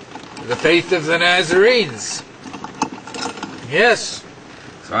 The faith of the Nazarenes. Yes.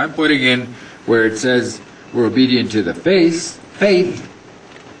 So I'm putting in where it says we're obedient to the faith.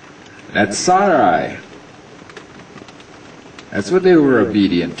 That's Sarai. That's what they were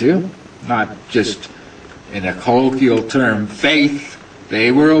obedient to. Not just in a colloquial term, faith.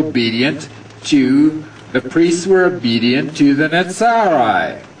 They were obedient to, the priests were obedient to the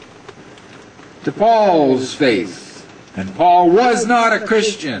Netsarim, to Paul's faith. And Paul was not a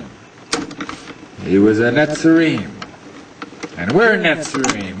Christian. He was a Netsarim. And we're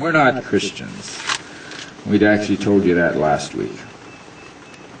Netsarim. We're not Christians. We'd actually told you that last week.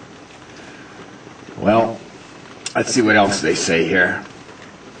 Well, let's see what else they say here.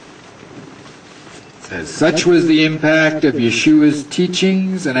 It says, "Such was the impact of Yeshua's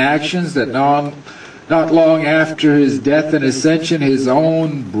teachings and actions that not long after his death and ascension, his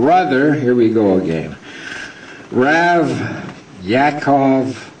own brother," here we go again, Rav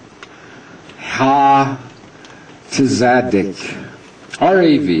Yaakov Ha-Tzadik,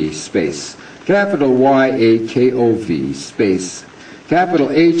 R-A-V, space, capital Y-A-K-O-V, space, capital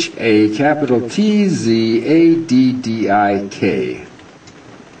H-A, capital T-Z-A-D-D-I-K,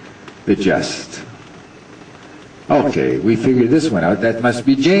 the Just. Okay, we figured this one out. That must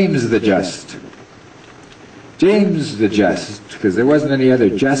be James the Just. James the Just, because there wasn't any other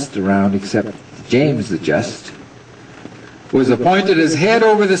just around except James the Just, was appointed as head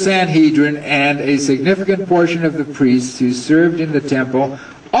over the Sanhedrin, and a significant portion of the priests who served in the temple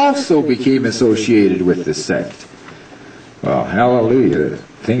also became associated with the sect. Well, hallelujah.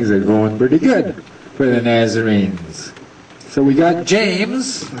 Things are going pretty good for the Nazarenes. So we got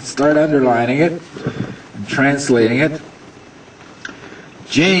James. Let's start underlining it and translating it.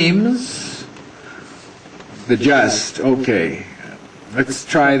 James the Just. Okay. Let's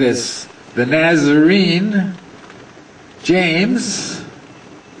try this. The Nazarene, James,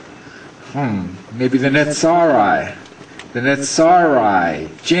 maybe the Netsarai. The Netsarai,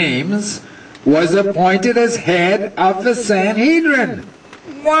 James, was appointed as head of the Sanhedrin.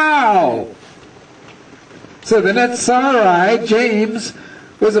 Wow! So the Netsarai, James,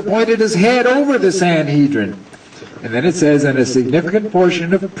 was appointed as head over the Sanhedrin. And then it says, and a significant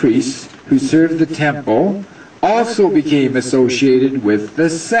portion of priests who served the temple also became associated with the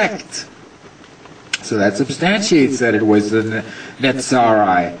sect. So that substantiates that it was the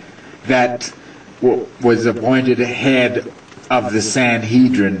Netsarai that was appointed head of the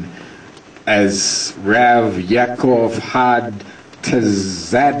Sanhedrin as Rav Yaakov had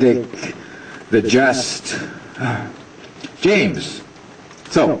Tzadik the Just. James.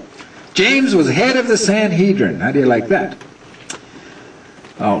 So, James was head of the Sanhedrin. How do you like that?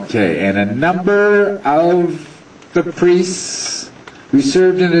 Okay, and a number of the priests who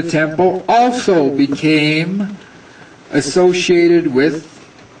served in the temple also became associated with,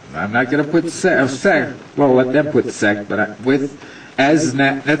 I'm not going to put sect, well, let them put sect, but with, as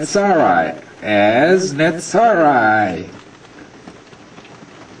Netsarim. As Netsarim.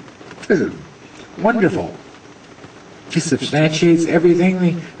 This is wonderful. He substantiates everything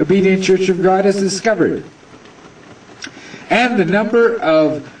the obedient Church of God has discovered. And the number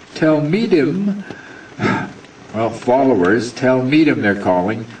of Talmidim, well, followers, Talmidim they're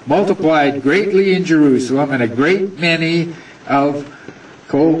calling, multiplied greatly in Jerusalem, and a great many of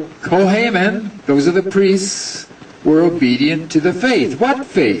Kohanim, those are the priests, were obedient to the faith. What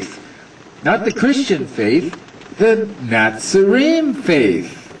faith? Not the Christian faith, the Netsarim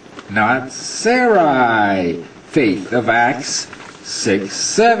faith. Not Sarai faith of Acts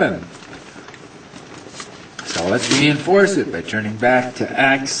 6:7. So let's reinforce it by turning back to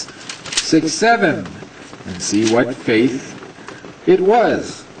Acts 6:7 and see what faith it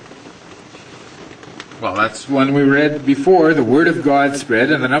was. Well, that's one we read before. The word of God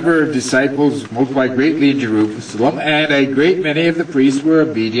spread, and the number of disciples multiplied greatly in Jerusalem, and a great many of the priests were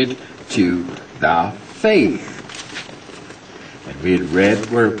obedient to the faith. And we had read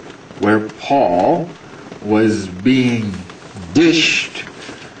where Paul was being dished,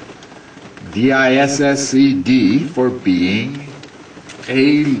 D-I-S-S-E-D, for being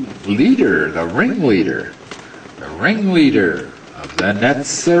a leader, the ringleader of the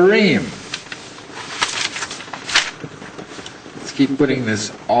Netsarim. Let's keep putting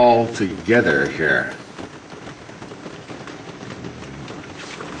this all together here.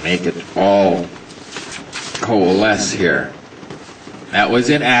 Make it all coalesce here. That was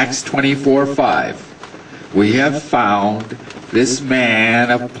in Acts 24:5. We have found this man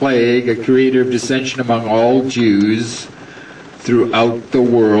of plague, a creator of dissension among all Jews throughout the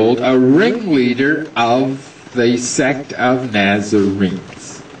world, a ringleader of the sect of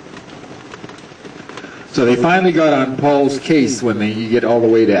Nazarenes. So they finally got on Paul's case when you get all the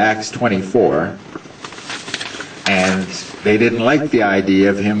way to Acts 24, and they didn't like the idea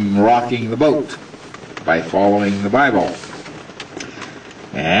of him rocking the boat by following the Bible.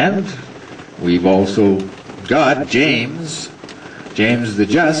 And we've also got James the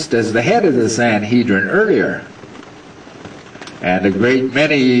Just, as the head of the Sanhedrin earlier. And a great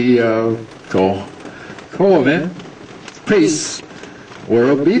many Kohanim priests were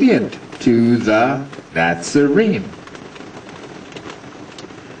obedient to the Netsarim.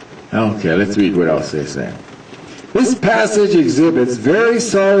 Okay, let's read what else they say. This passage exhibits very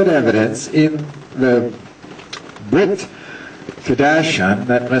solid evidence in the Brit Kadashan,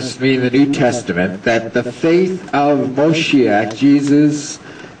 that must mean the New Testament, that the faith of Moshiach, Jesus,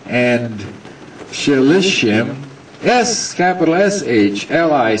 and Shalishim, capital S-H-L-I-C-H-I-M,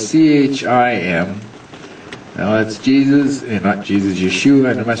 now that's Jesus, not Jesus,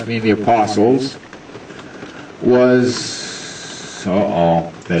 Yeshua, and it must mean the apostles, was,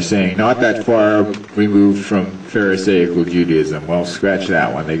 they're saying not that far removed from Pharisaical Judaism. Well, scratch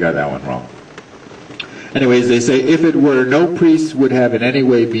that one, they got that one wrong. Anyways, they say, if it were, no priest would have in any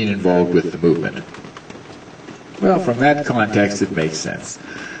way been involved with the movement. Well, from that context, it makes sense.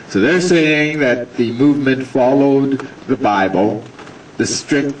 So they're saying that the movement followed the Bible, the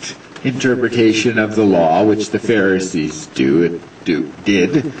strict interpretation of the law, which the Pharisees did.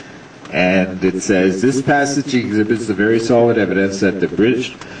 And it says, this passage exhibits the very solid evidence that the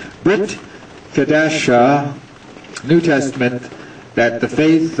Brit Kadasha, New Testament, that the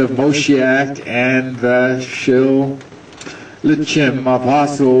faith of Moshiach and the Shilachim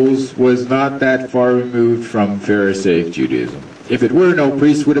apostles was not that far removed from Pharisaic Judaism. If it were, no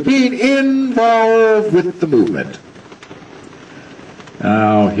priest would have been involved with the movement.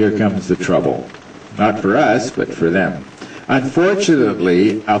 Now, here comes the trouble. Not for us, but for them.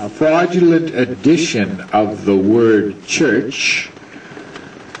 Unfortunately, a fraudulent addition of the word church,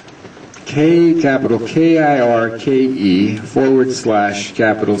 capital K-I-R-K-E /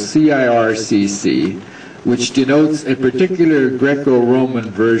 capital C-I-R-C-C, which denotes a particular Greco-Roman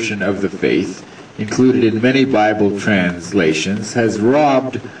version of the faith, included in many Bible translations, has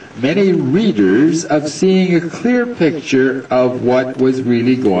robbed many readers of seeing a clear picture of what was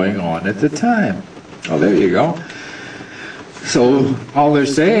really going on at the time. Oh, there you go. So all they're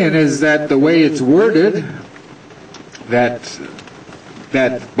saying is that the way it's worded, that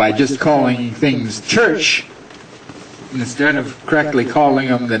by just calling things church, instead of correctly calling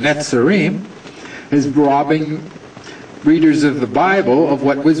them the Netsarim, is robbing readers of the Bible of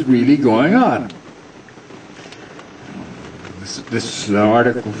what was really going on. This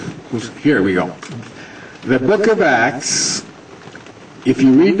article, here we go. The book of Acts, if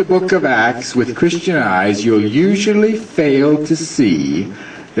you read the book of Acts with Christian eyes, you'll usually fail to see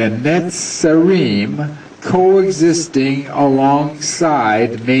the Netsarim coexisting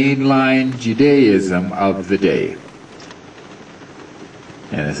alongside mainline Judaism of the day.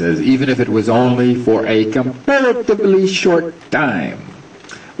 And it says, even if it was only for a comparatively short time.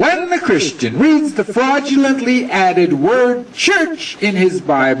 When the Christian reads the fraudulently added word church in his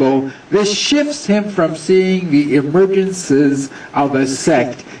Bible, this shifts him from seeing the emergences of a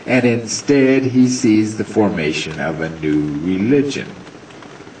sect, and instead he sees the formation of a new religion.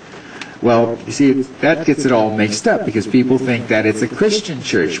 Well, you see, that gets it all mixed up, because people think that it's a Christian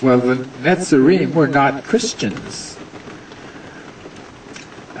church. Well, the Netsarim were not Christians.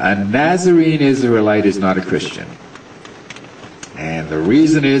 A Nazarene Israelite is not a Christian. And the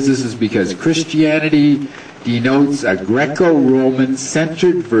reason is, this is because Christianity denotes a Greco-Roman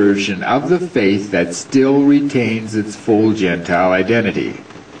centered version of the faith that still retains its full Gentile identity.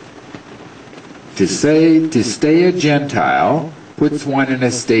 To stay a Gentile puts one in a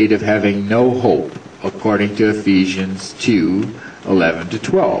state of having no hope, according to Ephesians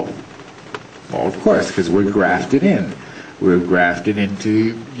 2:11-12. Well, of course, because we're grafted in. We're grafted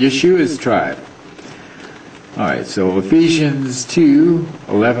into Yeshua's tribe. All right, so Ephesians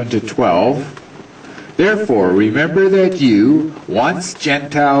 2:11-12. Therefore, remember that you, once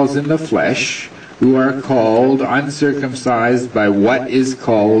Gentiles in the flesh, who are called uncircumcised by what is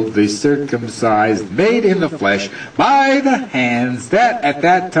called the circumcised, made in the flesh by the hands, that at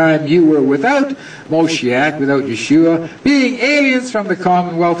that time you were without Moshiach, without Yeshua, being aliens from the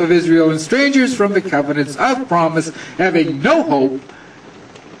commonwealth of Israel and strangers from the covenants of promise, having no hope,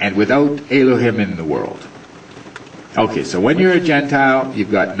 and without Elohim in the world. Okay, so when you're a Gentile, you've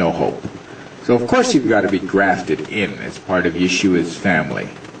got no hope. So of course you've got to be grafted in as part of Yeshua's family.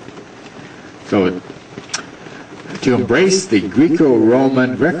 So to embrace the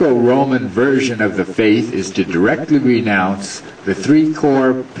Greco-Roman version of the faith is to directly renounce the three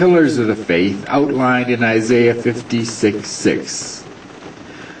core pillars of the faith outlined in Isaiah 56:6.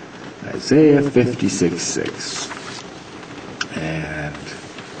 Isaiah 56:6. And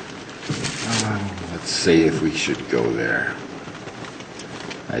let's see if we should go there.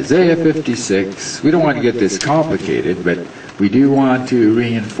 Isaiah 56. We don't want to get this complicated, but we do want to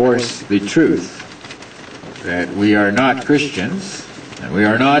reinforce the truth that we are not Christians and we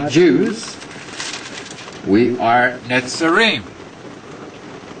are not Jews. We are Netsarim.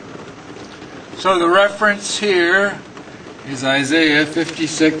 So the reference here is Isaiah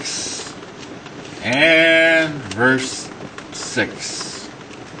 56 and verse 6.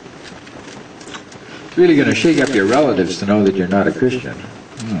 It's really going to shake up your relatives to know that you're not a Christian.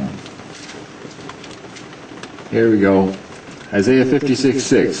 Here we go. Isaiah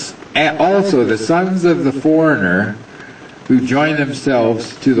 56:6. Also the sons of the foreigner who join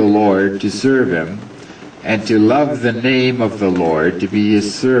themselves to the Lord to serve him and to love the name of the Lord, to be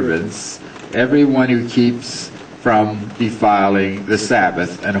his servants, everyone who keeps from defiling the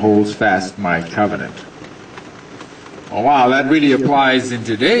Sabbath and holds fast my covenant. Oh, wow, that really applies in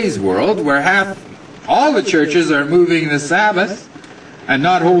today's world, where all the churches are moving the Sabbath and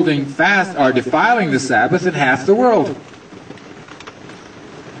not holding fast or defiling the Sabbath in half the world.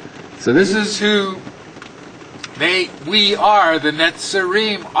 So this is who we are, the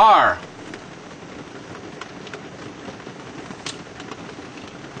Netsarim are.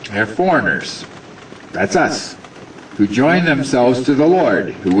 They're foreigners. That's us. Who join themselves to the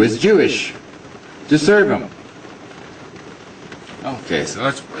Lord, who is Jewish, to serve him. Okay, so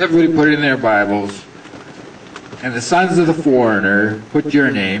let's everybody put it in their Bibles. And the sons of the foreigner, put your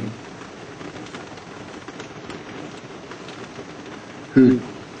name, who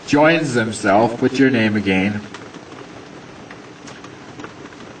joins themselves, put your name again,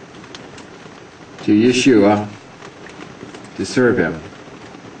 to Yeshua, to serve him.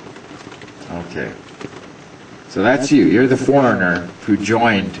 Okay. So that's you. You're the foreigner who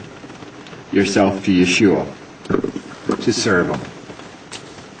joined yourself to Yeshua, to serve him.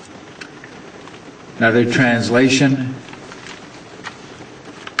 Another translation.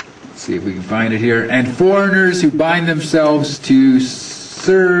 Let's see if we can find it here. And foreigners who bind themselves to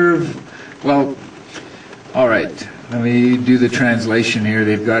serve. Well, all right. Let me do the translation here.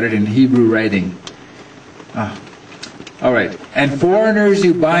 They've got it in Hebrew writing. All right. And foreigners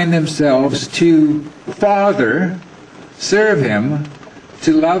who bind themselves to Father, serve him,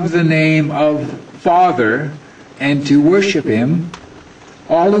 to love the name of Father, and to worship Him,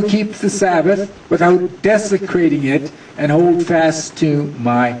 all who keep the Sabbath without desecrating it, and hold fast to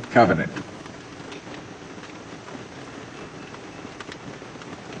my covenant.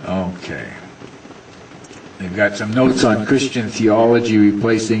 Okay. They've got some notes on Christian theology,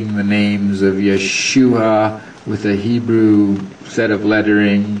 replacing the names of Yeshua with a Hebrew set of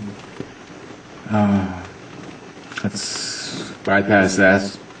lettering. Let's bypass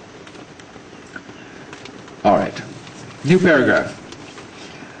that. All right. New paragraph.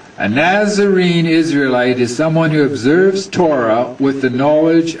 A Nazarene Israelite is someone who observes Torah with the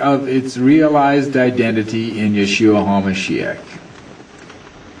knowledge of its realized identity in Yeshua HaMashiach.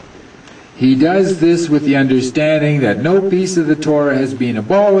 He does this with the understanding that no piece of the Torah has been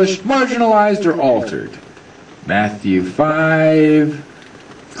abolished, marginalized, or altered. Matthew 5,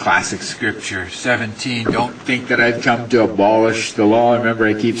 classic scripture, 17, don't think that I've come to abolish the law. Remember,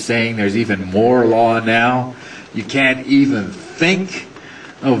 I keep saying there's even more law now. You can't even think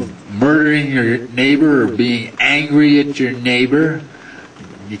of murdering your neighbor or being angry at your neighbor.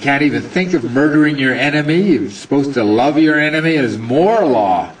 You can't even think of murdering your enemy. You're supposed to love your enemy. There's more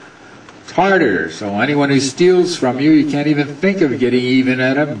law. It's harder. So anyone who steals from you, you can't even think of getting even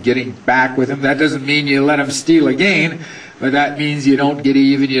at him, getting back with him. That doesn't mean you let him steal again, but that means you don't get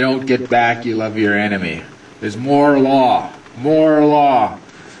even, you don't get back, you love your enemy. There's more law. More law.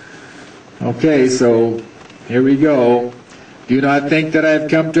 Okay, so here we go. Do not think that I have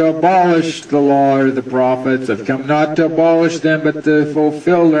come to abolish the law or the prophets. I've come not to abolish them, but to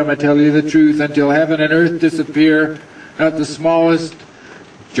fulfill them. I tell you the truth, until heaven and earth disappear, not the smallest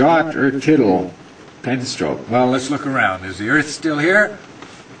jot or tittle, pen stroke. Well, let's look around. Is the earth still here?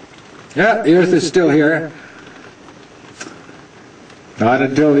 Yeah, the earth is still here. Not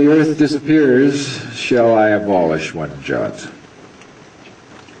until the earth disappears shall I abolish one jot.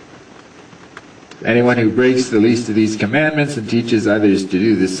 Anyone who breaks the least of these commandments and teaches others to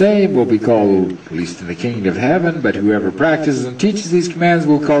do the same will be called least in the kingdom of heaven, but whoever practices and teaches these commands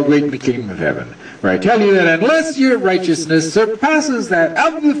will be called great in the kingdom of heaven. For I tell you that unless your righteousness surpasses that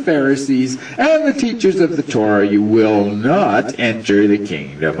of the Pharisees and the teachers of the Torah, you will not enter the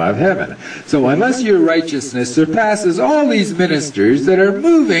kingdom of heaven. So unless your righteousness surpasses all these ministers that are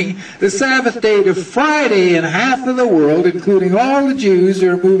moving the Sabbath day to Friday in half of the world, including all the Jews who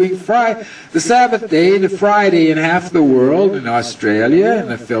are moving the Sabbath day to Friday in half the world, in Australia, in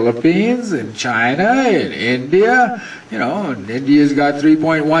the Philippines, in China, in India. You know, and India's got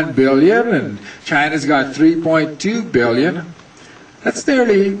 3.1 billion and China's got 3.2 billion. That's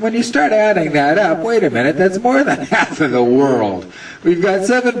nearly, when you start adding that up, wait a minute, that's more than half of the world. We've got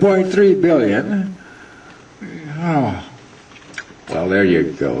 7.3 billion. Oh. Well, there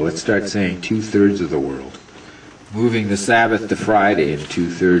you go. Let's start saying 2/3 of the world. Moving the Sabbath to Friday in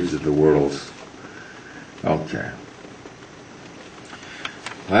 2/3 of the world. Okay.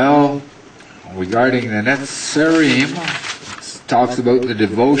 Well, regarding the Netsarim, it talks about the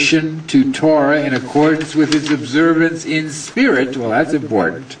devotion to Torah in accordance with its observance in spirit. Well, that's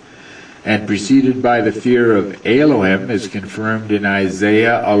important. And preceded by the fear of Elohim is confirmed in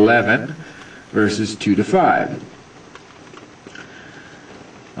Isaiah 11, verses 2 to 5.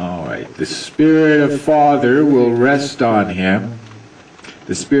 All right. The Spirit of Father will rest on him,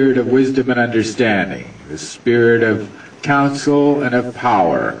 the Spirit of wisdom and understanding, the Spirit of counsel and of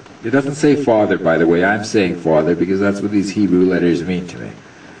power. It doesn't say Father, by the way. I'm saying Father because that's what these Hebrew letters mean to me.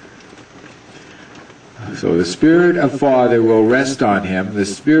 So the Spirit of Father will rest on him, the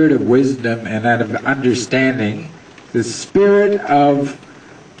Spirit of wisdom and of understanding, the Spirit of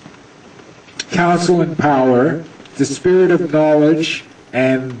counsel and power, the Spirit of knowledge,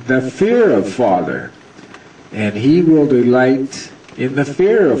 and the fear of Father. And he will delight in the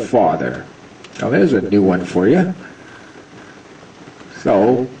fear of Father. Now there's a new one for you.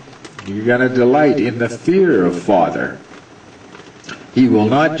 So, you're going to delight in the fear of Father. He will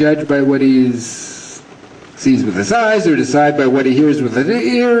not judge by what he sees with his eyes or decide by what he hears with his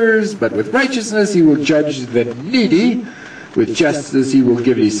ears, but with righteousness he will judge the needy. With justice he will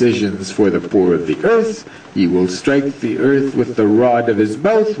give decisions for the poor of the earth. He will strike the earth with the rod of his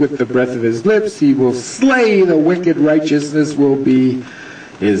mouth, with the breath of his lips. He will slay the wicked. Righteousness will be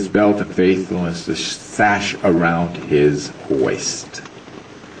his belt, and faithfulness the sash around his waist.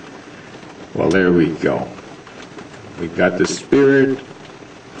 Well, there we go. We've got the Spirit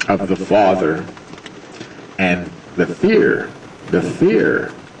of the Father and the fear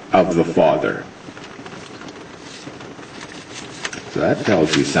of the Father. So that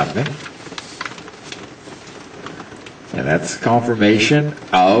tells you something. And that's confirmation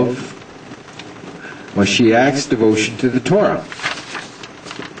of Mashiach's devotion to the Torah.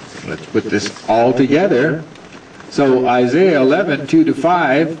 Let's put this all together. So Isaiah 11,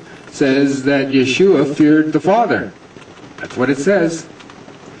 2-5 says that Yeshua feared the Father. That's what it says.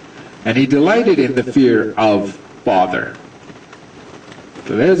 And he delighted in the fear of Father.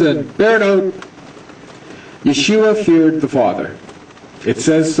 So there's a bear note. Yeshua feared the Father. It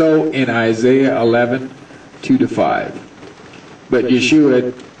says so in Isaiah 11, 2-5. But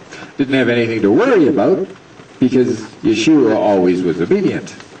Yeshua didn't have anything to worry about because Yeshua always was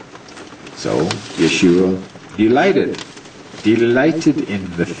obedient. So Yeshua delighted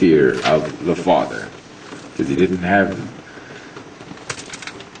in the fear of the Father, because he didn't have,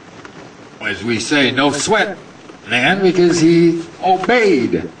 as we say, no sweat, man, because he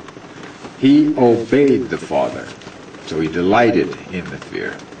obeyed. He obeyed the Father, so he delighted in the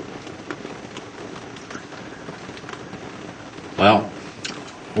fear. Well,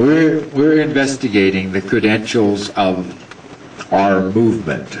 we're investigating the credentials of our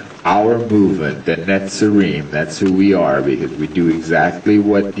movement, the Netsarim. That's who we are, because we do exactly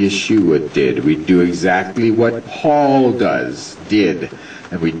what Yeshua did. We do exactly what Paul did.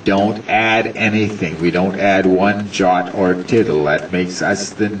 And we don't add anything. We don't add one jot or tittle. That makes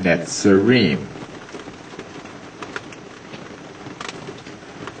us the Netsarim.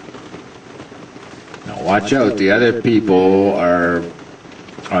 Now watch out, the other people are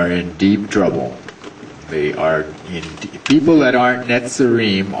in deep trouble. They are people that aren't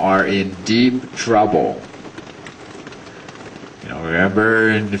Netsarim are in deep trouble. You know,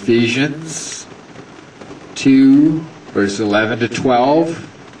 remember in Ephesians 2, verse 11-12.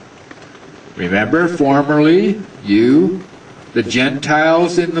 Remember, formerly you, the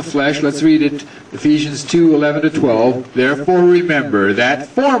Gentiles in the flesh. Let's read it. Ephesians 2, 11-12. Therefore remember that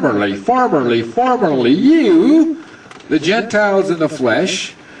formerly you, the Gentiles in the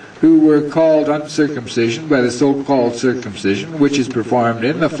flesh, who were called uncircumcision by the so-called circumcision, which is performed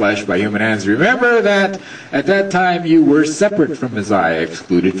in the flesh by human hands. Remember that at that time you were separate from Messiah,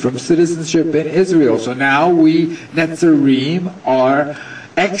 excluded from citizenship in Israel. So now we, Netsarim, are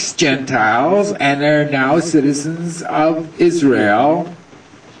ex-Gentiles and are now citizens of Israel.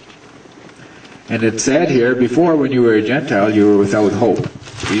 And it said here, before when you were a Gentile, you were without hope.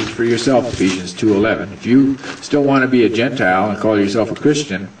 Read for yourself, Ephesians 2:11. If you still want to be a Gentile and call yourself a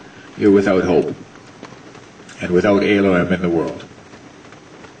Christian, you're without hope and without Elohim in the world.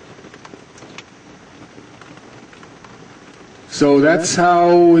 So that's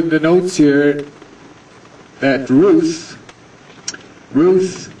how, in the notes here, that Ruth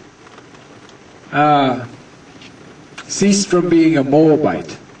ceased from being a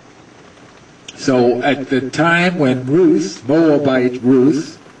Moabite. So at the time when Moabite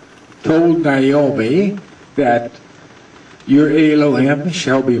Ruth, told Naomi that your Elohim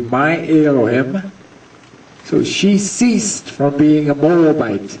shall be my Elohim, so she ceased from being a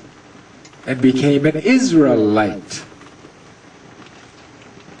Moabite and became an Israelite.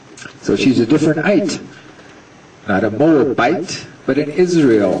 So she's a different ite. Not a Moabite, but an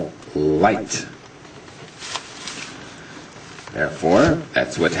Israelite. Therefore,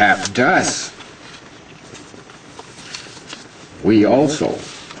 that's what happened to us. We also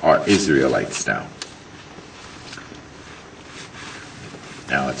are Israelites now.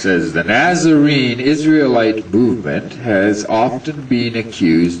 Now it says, the Nazarene Israelite movement has often been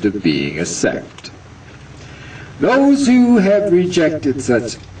accused of being a sect. Those who have rejected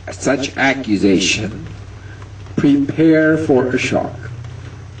such accusation prepare for a shock.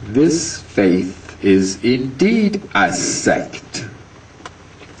 This faith is indeed a sect,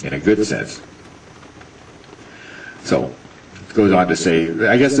 in a good sense. So, it goes on to say,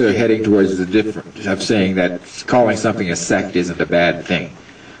 I guess they're heading towards the difference of saying that calling something a sect isn't a bad thing.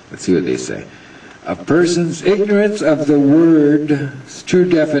 Let's see what they say. A person's ignorance of the word's true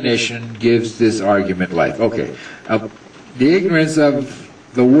definition gives this argument life. Okay, the ignorance of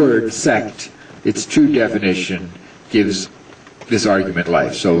the word sect, its true definition, gives this argument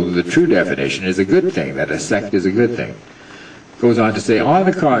life. So the true definition is a good thing, that a sect is a good thing. Goes on to say, on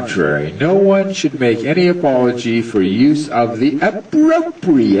the contrary, no one should make any apology for use of the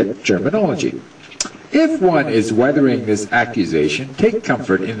appropriate terminology. If one is weathering this accusation, take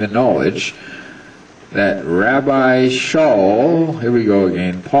comfort in the knowledge that Rabbi Shaul, here we go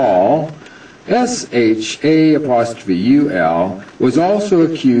again, Paul, S-H-A'-U-L, was also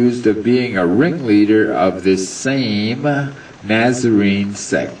accused of being a ringleader of this same Nazarene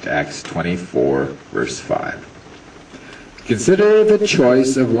sect, Acts 24, verse 5. Consider the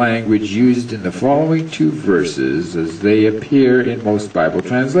choice of language used in the following two verses as they appear in most Bible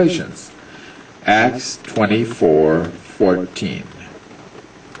translations. Acts 24:14.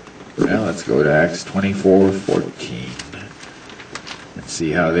 Well, let's go to Acts 24:14 and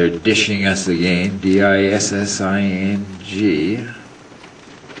See how they're dishing us again. D-I-S-S-I-N-G.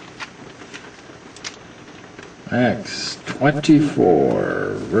 Acts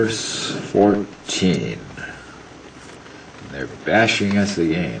 24, verse 14. They're bashing us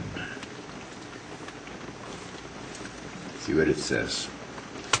again. See what it says.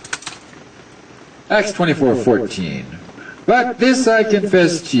 Acts 24:14. But this I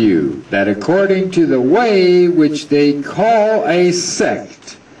confess to you, that according to the way which they call a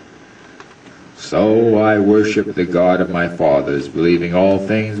sect, so I worship the God of my fathers, believing all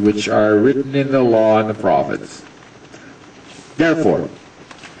things which are written in the law and the prophets. Therefore,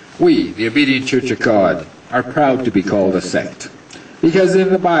 we, the obedient Church of God, are proud to be called a sect. Because in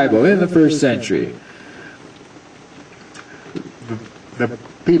the Bible, in the first century, the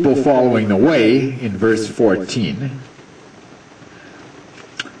people following the way, in verse 14,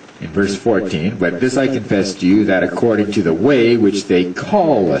 but this I confess to you, that according to the way which they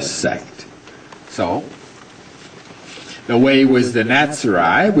call a sect. So, the way was the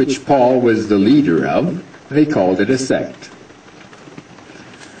Netsarim, which Paul was the leader of. They called it a sect.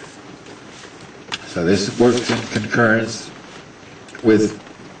 So this works in concurrence with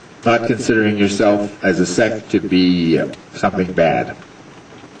not considering yourself as a sect to be something bad.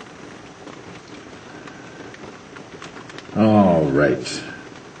 All right.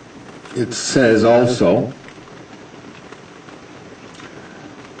 It says also,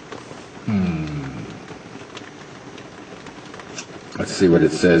 let's see what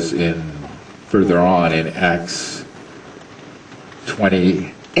it says in further on in Acts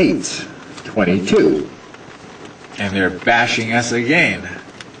 28:22. And they're bashing us again.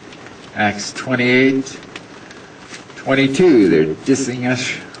 Acts 28:22. They're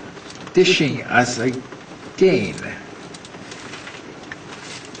dishing us again.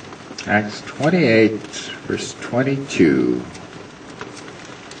 Acts 28, verse 22.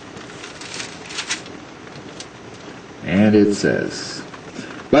 And it says,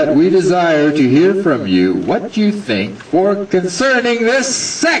 but we desire to hear from you what you think for concerning this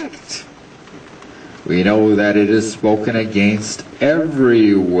sect. We know that it is spoken against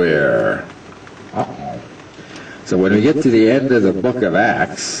everywhere. So when we get to the end of the book of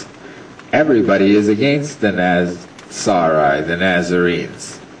Acts, everybody is against the Nazarim, the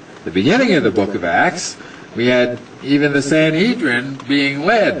Nazarenes. The beginning of the book of Acts, we had even the Sanhedrin being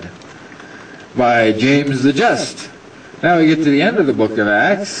led by James the Just. Now we get to the end of the book of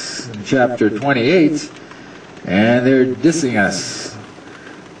Acts, in chapter 28, and they're dissing us.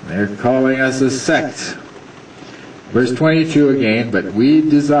 They're calling us a sect. Verse 22 again, but we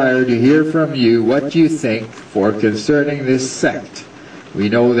desire to hear from you what you think for concerning this sect. We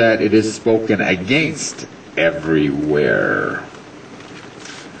know that it is spoken against everywhere.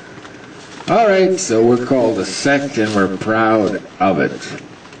 All right, so we're called a sect and we're proud of it.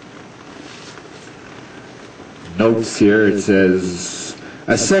 Notes here, it says,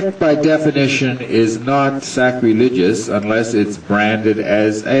 a sect by definition is not sacrilegious unless it's branded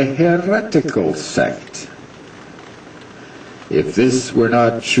as a heretical sect. If this were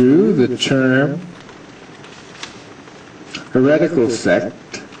not true, the term heretical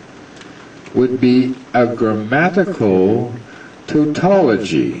sect would be a grammatical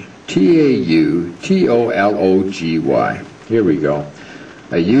tautology. Tautology. Here we go.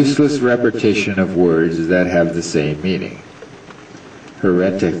 A useless repetition of words that have the same meaning.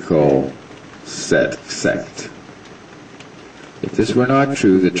 Heretical sect. If this were not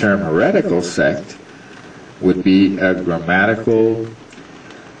true, the term heretical sect would be a grammatical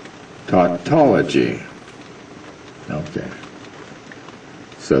tautology. Okay.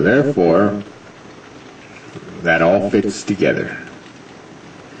 So therefore, that all fits together.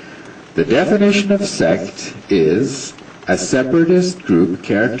 The definition of sect is a separatist group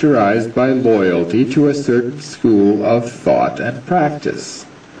characterized by loyalty to a certain school of thought and practice.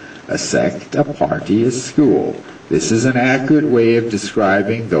 A sect, a party, a school. This is an accurate way of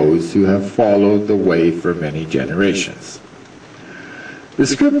describing those who have followed the way for many generations. The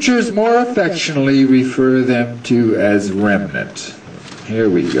scriptures more affectionately refer them to as remnant. Here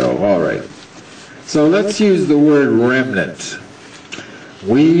we go. All right. So let's use the word remnant.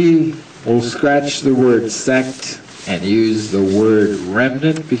 We will scratch the word sect and use the word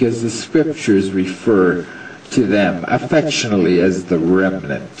remnant because the scriptures refer to them affectionately as the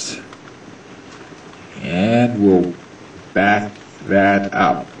remnant. And we'll back that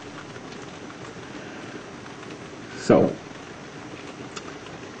up. So,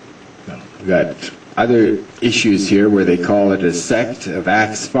 we've got other issues here where they call it a sect of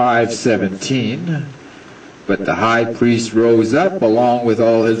Acts 5:17. But the high priest rose up along with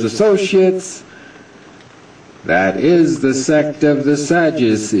all his associates That is the sect of the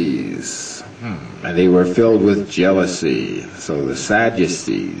Sadducees. And they were filled with jealousy. So the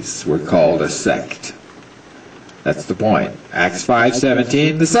Sadducees were called a sect. That's the point. Acts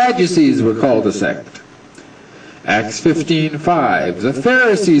 5:17, the Sadducees were called a sect. Acts 15:5, the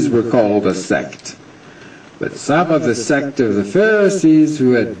Pharisees were called a sect. But some of the sect of the Pharisees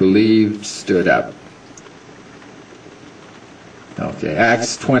who had believed stood up. Okay,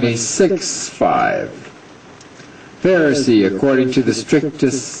 Acts 26:5. Pharisee, according to the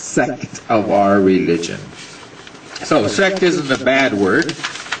strictest sect of our religion. So, sect isn't a bad word,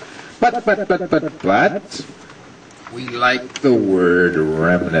 but, we like the word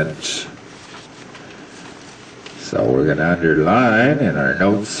remnant. So we're going to underline in our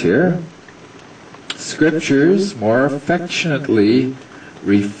notes here, Scriptures more affectionately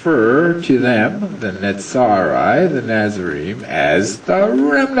refer to them, the Netsarim, the Netsarim, as the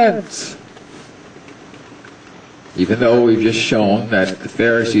remnant. Even though we've just shown that the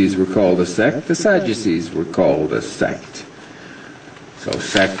Pharisees were called a sect, the Sadducees were called a sect. So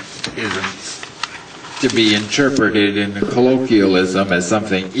sect isn't to be interpreted in colloquialism as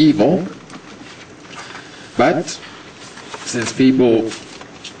something evil, but since people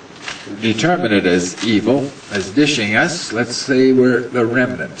determine it as evil, as dishing us, let's say we're the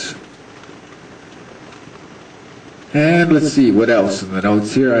remnant. And let's see what else in the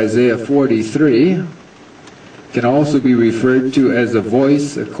notes here. Isaiah 43 can also be referred to as a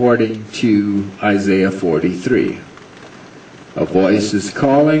voice according to Isaiah 43. A voice is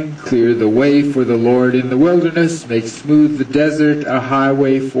calling, clear the way for the Lord in the wilderness, make smooth the desert, a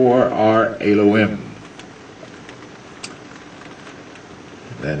highway for our Elohim.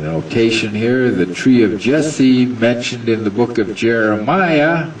 The notation here, the tree of Jesse mentioned in the book of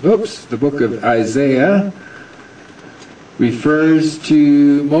Jeremiah, the book of Isaiah, refers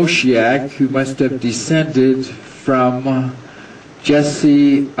to Moshiach, who must have descended from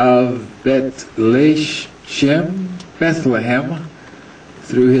Jesse of Bethlehem,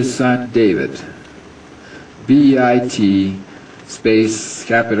 through his son David. B-I-T space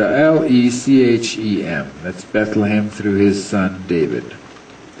capital L-E-C-H-E-M. That's Bethlehem through his son David.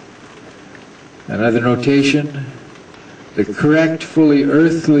 Another notation, the correct fully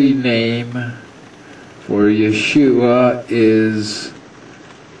earthly name for Yeshua is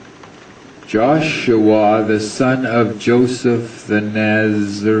Joshua, the son of Joseph the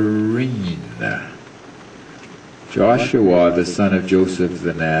Nazarene. Joshua, the son of Joseph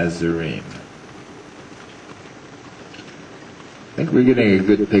the Nazarene. I think we're getting a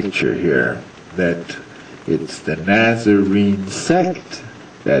good picture here that it's the Nazarene sect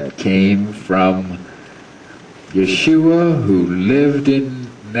that came from Yeshua, who lived in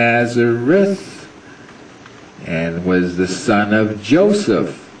Nazareth and was the son of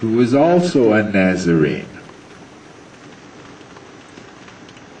Joseph, who was also a Nazarene.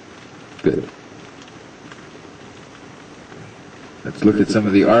 Good. Let's look at some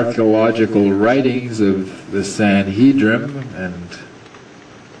of the archaeological writings of the Sanhedrin, and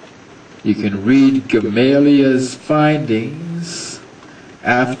you can read Gamaliel's findings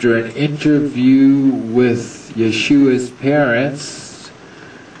after an interview with Yeshua's parents,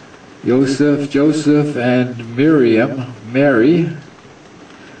 Joseph and Mary.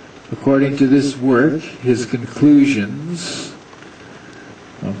 According to this work, his conclusions,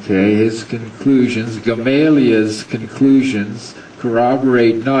 Gamaliel's conclusions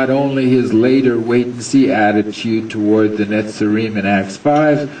corroborate not only his later wait-and-see attitude toward the Netsarim in Acts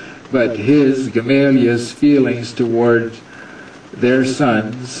 5, but Gamaliel's feelings toward their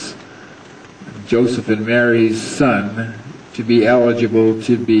sons, Joseph and Mary's son, to be eligible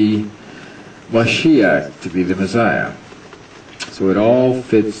to be Mashiach, to be the Messiah. So it all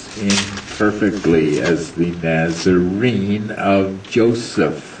fits in perfectly as the Nazarene of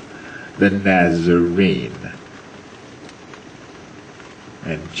Joseph, the Nazarene.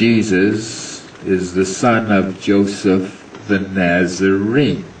 And Jesus is the son of Joseph, the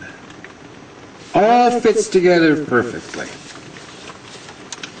Nazarene. All fits together perfectly.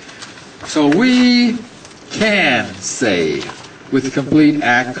 So we can say with complete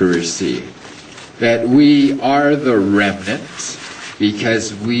accuracy that we are the remnant,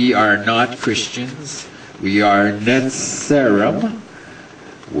 because we are not Christians. We are Netsarim.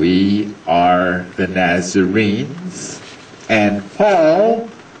 We are the Nazarenes. And Paul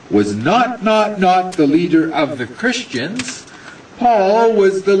was not the leader of the Christians. Paul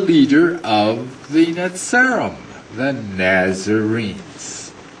was the leader of the Netsarim, the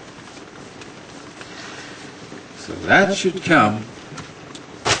Nazarenes. So that should come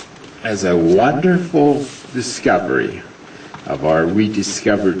as a wonderful discovery of our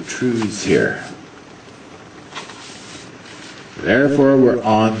rediscovered truths here. Therefore, we're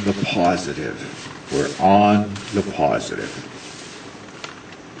on the positive. We're on the positive.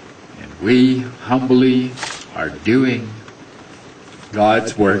 And we humbly are doing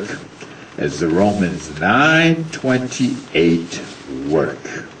God's work as the Romans 9:28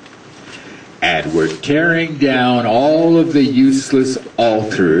 work. And we're tearing down all of the useless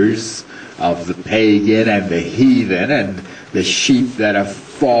altars of the pagan and the heathen and the sheep that have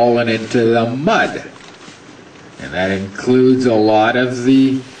fallen into the mud. And that includes a lot of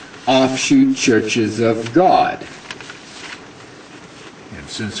the offshoot churches of God. And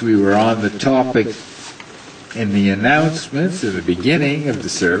since we were on the topic in the announcements at the beginning of the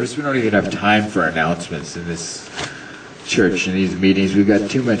service, we don't even have time for announcements in this church in these meetings. We've got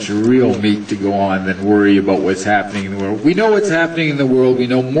too much real meat to go on than worry about what's happening in the world. We know what's happening in the world. We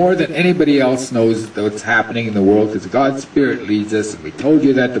know more than anybody else knows what's happening in the world because God's Spirit leads us. And we told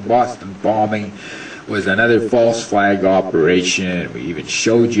you that the Boston bombing was another false flag operation. We even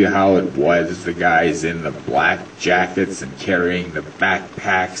showed you how it was the guys in the black jackets and carrying the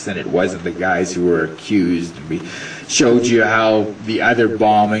backpacks, and it wasn't the guys who were accused. And we showed you how the other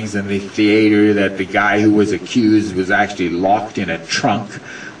bombings in the theater, that the guy who was accused was actually locked in a trunk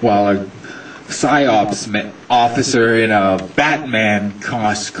while a PSYOPs officer in a Batman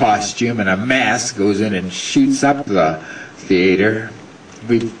costume and a mask goes in and shoots up the theater.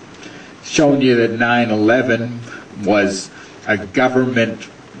 We've shown you that 9/11 was a government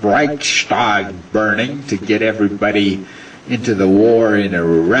Reichstag burning to get everybody into the war in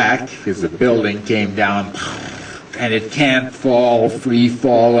Iraq because the building came down and it can't fall, free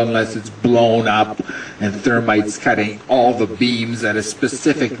fall, unless it's blown up and thermites cutting all the beams at a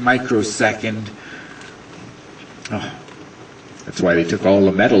specific microsecond. Oh, that's why they took all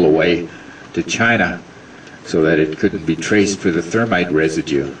the metal away to China, so that it couldn't be traced for the thermite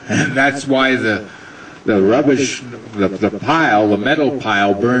residue. And that's why the rubbish, the pile, the metal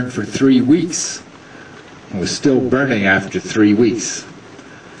pile, burned for 3 weeks. It was still burning after 3 weeks.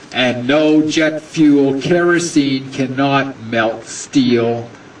 And no jet fuel, kerosene cannot melt steel,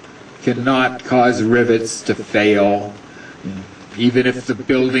 cannot cause rivets to fail. Even if the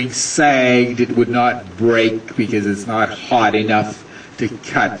building sagged, it would not break because it's not hot enough to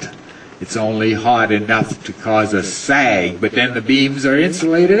cut. It's only hot enough to cause a sag, but then the beams are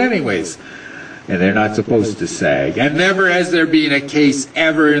insulated anyways. And they're not supposed to sag. And never has there been a case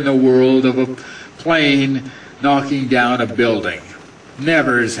ever in the world of a plane knocking down a building.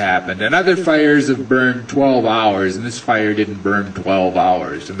 Never has happened. And other fires have burned 12 hours, and this fire didn't burn 12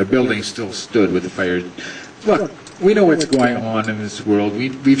 hours. And the building still stood with the fire. Look, we know what's going on in this world.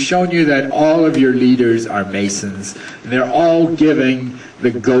 We've shown you that all of your leaders are Masons, and they're all giving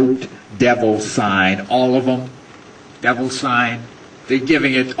the goat devil sign, all of them, devil sign. They're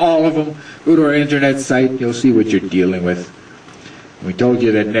giving it, all of them. Go to our internet site, you'll see what you're dealing with. We told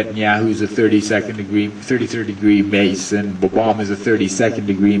you that Netanyahu's a 33rd degree Mason, Obama's a 32nd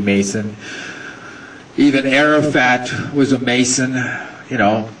degree Mason. Even Arafat was a Mason, you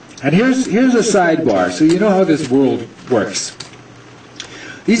know. And here's a sidebar, so you know how this world works.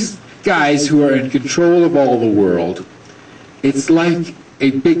 These guys who are in control of all the world, it's like a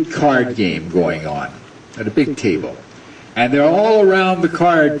big card game going on at a big table. And they're all around the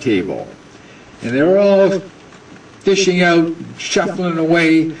card table. And they're all dishing out, shuffling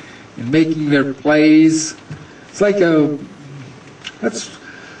away, and making their plays. It's like a, let's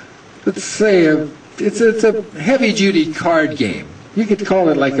say, it's a heavy-duty card game. You could call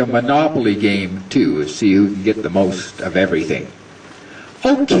it like a Monopoly game, too, to see who can get the most of everything.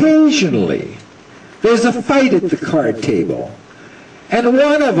 Occasionally, there's a fight at the card table. And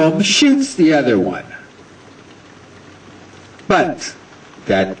one of them shoots the other one. But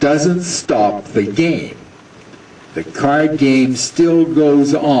that doesn't stop the game. The card game still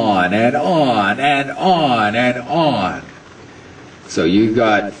goes on and on and on and on. So you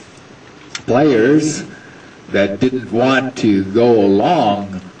got players that didn't want to go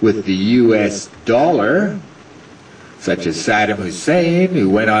along with the US dollar, such as Saddam Hussein, who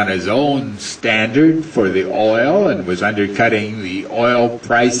went on his own standard for the oil and was undercutting the oil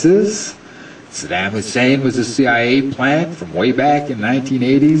prices. Saddam Hussein was a CIA plant from way back in the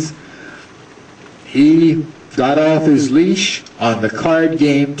 1980s. He got off his leash on the card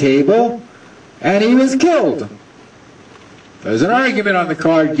game table, and he was killed. There was an argument on the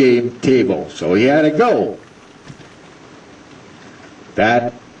card game table, so he had to go.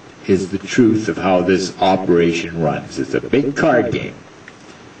 That is the truth of how this operation runs. It's a big card game.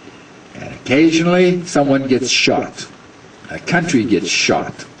 And occasionally, someone gets shot. A country gets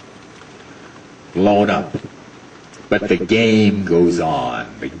shot. Blown up. But the game goes on.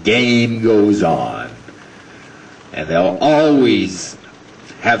 The game goes on. And they'll always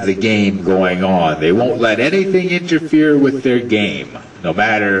have the game going on. They won't let anything interfere with their game. No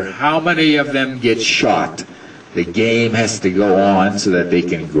matter how many of them get shot, the game has to go on so that they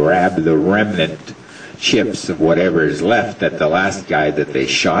can grab the remnant chips of whatever is left at the last guy that they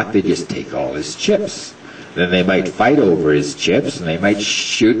shot. They just take all his chips. Then they might fight over his chips, and they might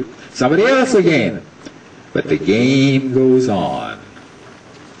shoot somebody else again. But the game goes on.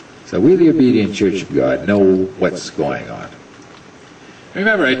 So we, the obedient Church of God, know what's going on.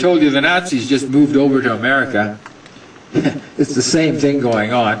 Remember, I told you the Nazis just moved over to America. It's the same thing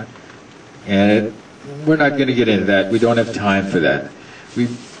going on. And we're not going to get into that. We don't have time for that.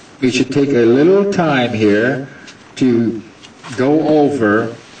 We should take a little time here to go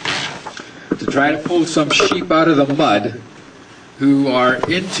over, to try to pull some sheep out of the mud who are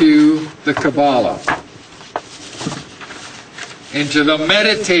into the Kabbalah, into the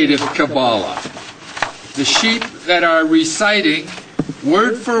Meditative Kabbalah. The sheep that are reciting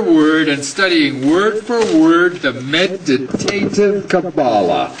word for word and studying word for word the Meditative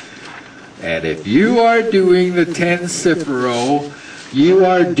Kabbalah. And if you are doing the 10 Sephiroth, you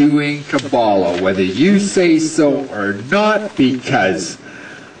are doing Kabbalah, whether you say so or not, because,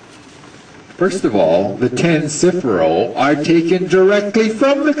 first of all, the 10 Sephiroth are taken directly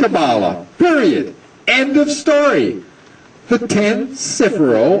from the Kabbalah. Period. End of story. The 10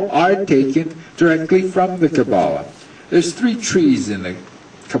 Sephiroth are taken directly from the Kabbalah. There's 3 trees in the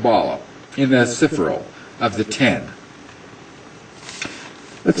Kabbalah, in the Sephiroth of the 10.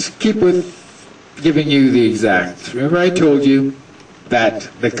 Let's keep with giving you the exact. Remember I told you that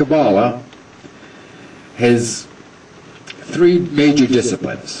the Kabbalah has 3 major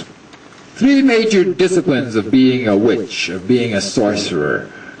disciplines. 3 major disciplines of being a witch, of being a sorcerer,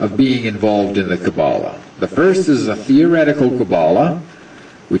 of being involved in the Kabbalah. The first is a Theoretical Kabbalah,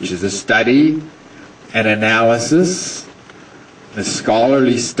 which is a study and analysis, a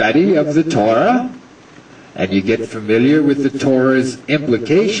scholarly study of the Torah, and you get familiar with the Torah's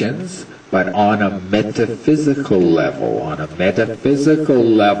implications, but on a metaphysical level,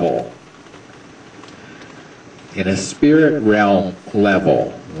 in a spirit realm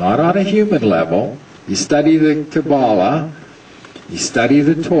level, not on a human level. You study the Kabbalah, you study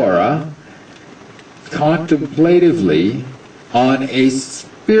the Torah contemplatively on a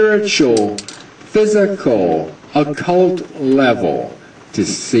spiritual, physical, occult level, to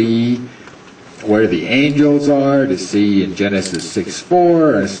see where the angels are, to see in Genesis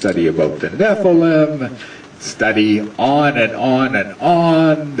 6:4, a study about the Nephilim, study on and on and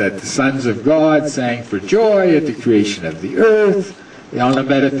on, that the sons of God sang for joy at the creation of the earth, on a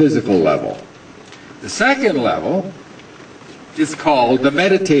metaphysical level. The second level is called the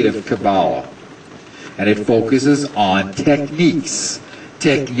Meditative Kabbalah, and it focuses on techniques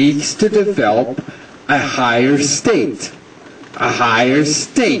to develop a higher state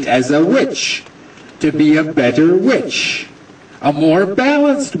as a witch, to be a better witch, a more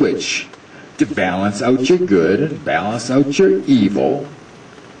balanced witch, to balance out your good and balance out your evil.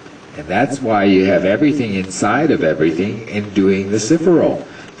 And that's why you have everything inside of everything in doing the Sephiroth,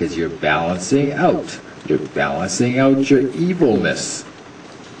 because you're balancing out your evilness.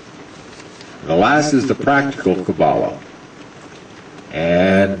 The last is the Practical Kabbalah,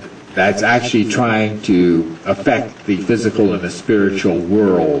 and that's actually trying to affect the physical and the spiritual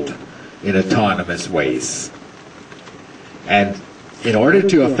world in autonomous ways. And in order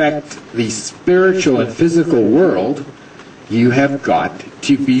to affect the spiritual and physical world, you have got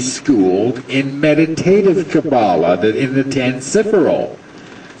to be schooled in Meditative Kabbalah, in the 10 Sephiroth,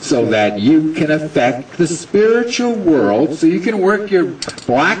 so that you can affect the spiritual world, so you can work your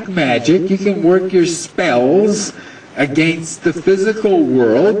black magic, you can work your spells against the physical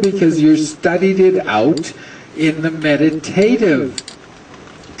world, because you studied it out in the Meditative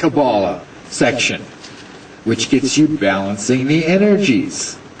Kabbalah section, which gets you balancing the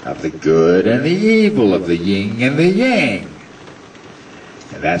energies of the good and the evil, of the yin and the yang.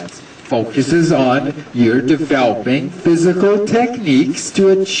 And that focuses on your developing physical techniques to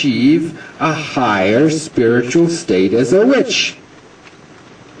achieve a higher spiritual state as a witch,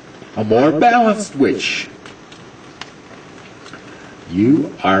 a more balanced witch.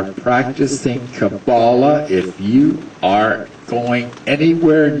 You are practicing Kabbalah if you are going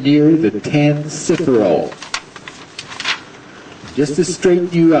anywhere near the 10 Sephiroth. Just to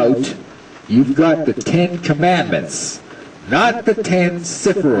straighten you out, you've got the 10 Commandments, not the 10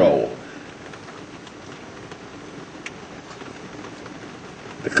 Sephiroth.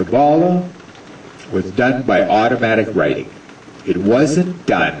 The Kabbalah was done by automatic writing. It wasn't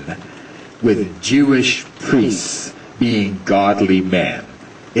done with Jewish priests being godly men.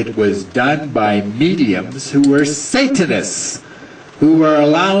 It was done by mediums who were Satanists, who were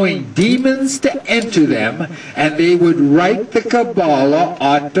allowing demons to enter them, and they would write the Kabbalah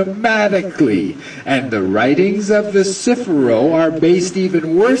automatically. And the writings of the Sepheirot are based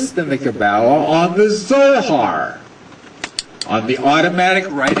even worse than the Kabbalah on the Zohar, on the automatic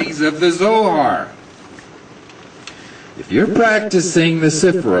writings of the Zohar. If you're practicing the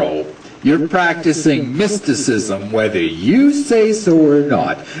Sepheirot, you're practicing mysticism, whether you say so or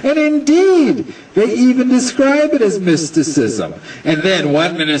not. And indeed, they even describe it as mysticism. And then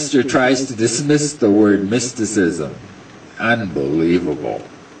one minister tries to dismiss the word mysticism. Unbelievable.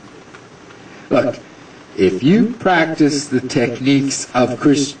 Look, if you practice the techniques of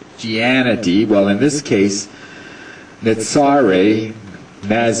Christianity, well, in this case, Netsarim,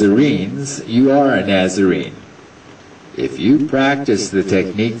 Nazarenes, you are a Nazarene. If you practice the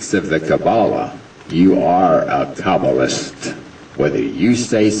techniques of the Kabbalah, you are a Kabbalist, whether you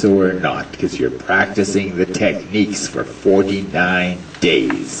say so or not, because you're practicing the techniques for 49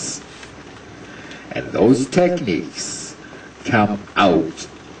 days. And those techniques come out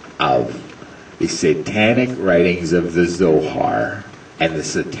of the satanic writings of the Zohar, and the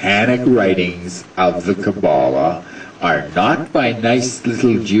satanic writings of the Kabbalah are not by nice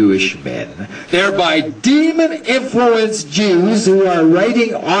little Jewish men. They're by demon-influenced Jews who are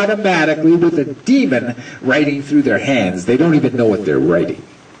writing automatically with a demon writing through their hands. They don't even know what they're writing.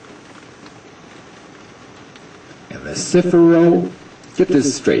 And the Sepheirot, get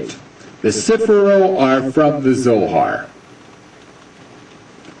this straight, the Sepheirot are from the Zohar.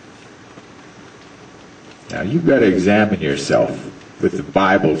 Now you've got to examine yourself with the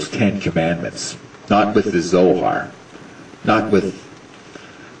Bible's 10 Commandments, not with the Zohar. Not with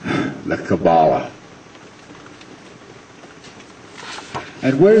the Kabbalah.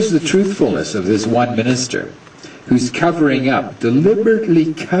 And where's the truthfulness of this one minister who's covering up,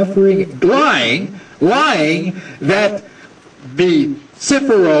 deliberately covering, lying that the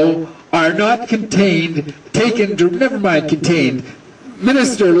Sepheirot are not contained, never mind contained,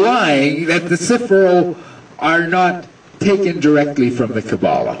 minister lying that the Sepheirot are not taken directly from the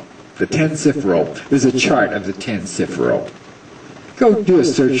Kabbalah. The 10 Sepheirot. There's a chart of the 10 Sepheirot. Go do a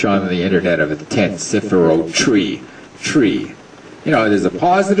search on the internet of the 10 Sepheirot tree. You know, there's a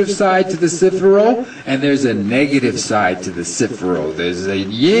positive side to the Sepheirot, and there's a negative side to the Sepheirot. There's a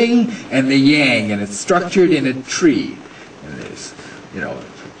yin and the yang, and it's structured in a tree. And there's, you know,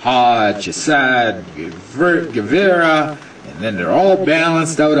 Ha, Chesed, Gevira, and then they're all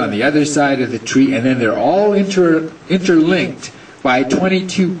balanced out on the other side of the tree, and then they're all interlinked by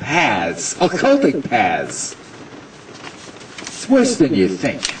 22 paths, occultic paths. It's worse than you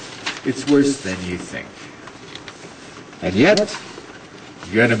think. It's worse than you think. And yet,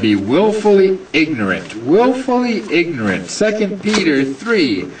 you're going to be willfully ignorant. Willfully ignorant. 2 Peter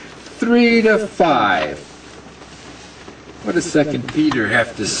 3:3-5. What does 2 Peter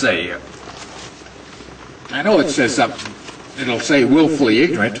have to say? I know it says something. It'll say willfully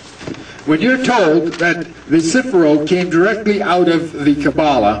ignorant. When you're told that the Sepheirot came directly out of the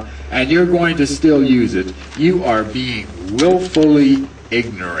Kabbalah and you're going to still use it, you are being willfully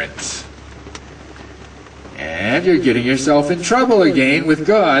ignorant. And you're getting yourself in trouble again with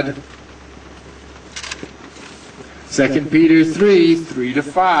God. 2 Peter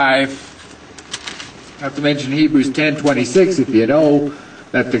 3:3-5. Not to mention Hebrews 10:26. If you know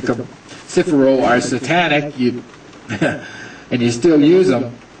that the Sepheirot are satanic, and you still use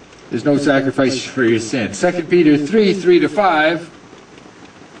them, there's no sacrifice for your sin. 2 Peter 3:3-5.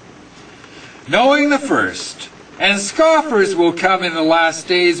 Knowing the first, and scoffers will come in the last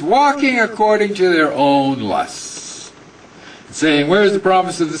days, walking according to their own lusts, saying, where is the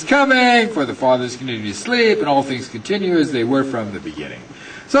promise of this coming? For the fathers continue to sleep, and all things continue as they were from the beginning.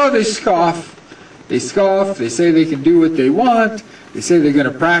 So they scoff. They say they can do what they want. They say they're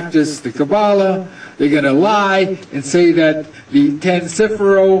going to practice the Kabbalah. They're going to lie and say that the 10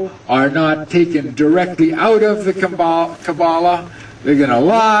 Sepheirot are not taken directly out of the Kabbalah. They're going to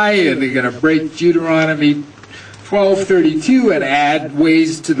lie, and they're going to break Deuteronomy 12:32 and add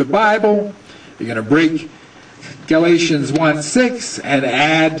ways to the Bible. They're going to break Galatians 1:6 and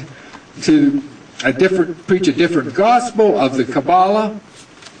add to preach a different gospel of the Kabbalah.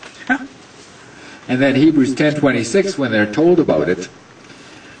 And then Hebrews 10:26, when they're told about it,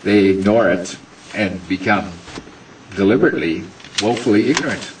 they ignore it and become deliberately, woefully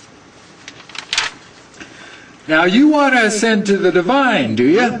ignorant. Now, you want to ascend to the divine, do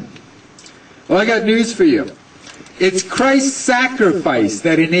you? Well, I got news for you. It's Christ's sacrifice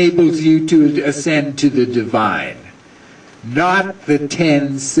that enables you to ascend to the divine, not the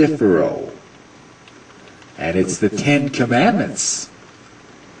 10 Sepheirot. And it's the 10 Commandments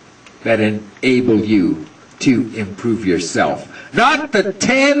that enable you to improve yourself. Not the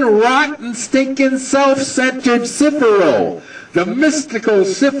 10 rotten, stinking, self-centered Sephiirot, the mystical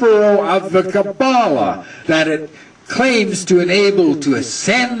Sephiirot of the Kabbalah, that it claims to enable to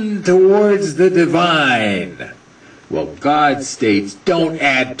ascend towards the divine. Well, God states, don't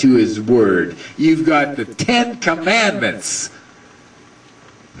add to His word. You've got the 10 commandments,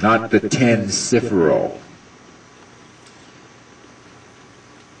 not the 10 Sephiirot.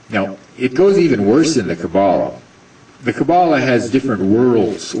 Now, it goes even worse in the Kabbalah. The Kabbalah has different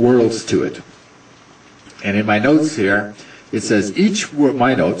worlds to it. And in my notes here, it says each world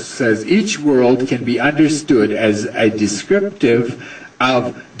can be understood as a descriptive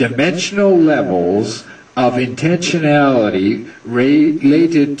of dimensional levels of intentionality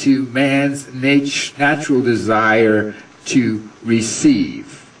related to man's natural desire to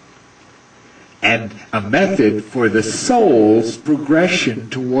receive, and a method for the soul's progression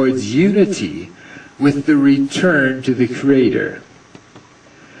towards unity with the return to the Creator.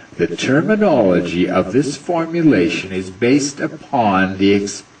 The terminology of this formulation is based upon the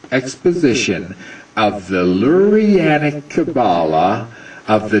exposition of the Lurianic Kabbalah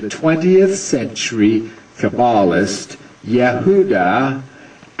of the 20th century Kabbalist Yehuda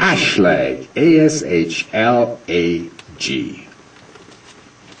Ashlag, A-S-H-L-A-G.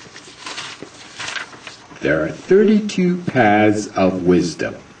 There are 32 paths of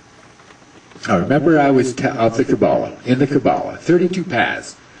wisdom. Now remember I was of the Kabbalah, in the Kabbalah, 32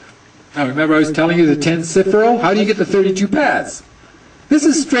 paths. Now remember I was telling you the 10 Sephiirot? How do you get the 32 paths? This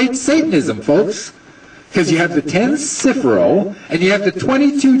is straight Satanism, folks. Because you have the 10 Sephiirot, and you have the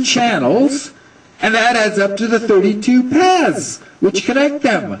 22 channels, and that adds up to the 32 paths, which connect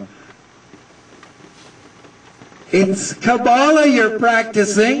them. It's Kabbalah you're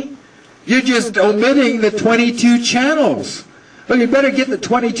practicing. You're just omitting the 22 channels. Well, you better get the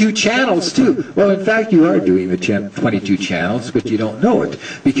 22 channels too. Well, in fact, you are doing the 22 channels, but you don't know it,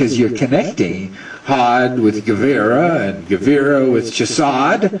 because you're connecting Had with Gevira and Gevira with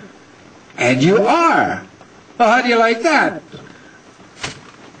Chesed, and you are. Well, how do you like that?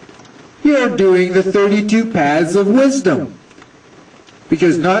 You're doing the 32 paths of wisdom.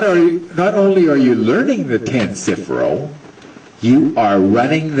 Because not only are you learning the 10 Sephiirot, you are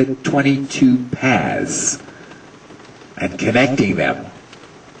running the 22 paths and connecting them.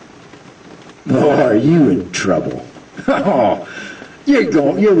 Oh, are you in trouble? Oh,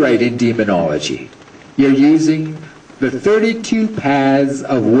 you're right in demonology. You're using the 32 paths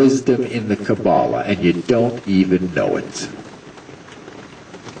of wisdom in the Kabbalah, and you don't even know it.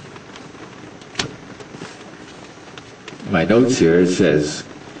 My notes here, it says,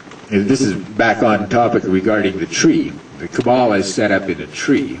 this is back on topic regarding the tree. The Kabbalah is set up in a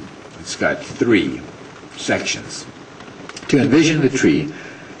tree. It's got 3 sections. To envision the tree,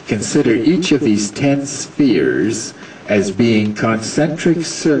 consider each of these 10 spheres as being concentric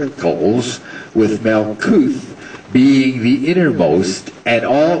circles, with Malkuth being the innermost and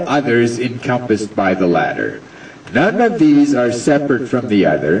all others encompassed by the latter. None of these are separate from the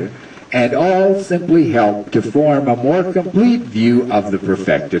other, and all simply help to form a more complete view of the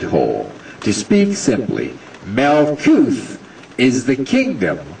perfected whole. To speak simply, Malkuth is the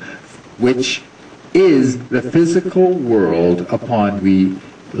kingdom, which is the physical world upon we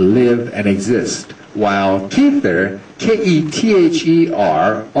live and exist, while Kether,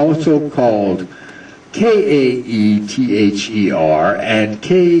 K-E-T-H-E-R, also called K-A-E-T-H-E-R and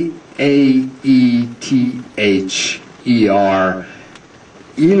K-A-E-T-H-E-R,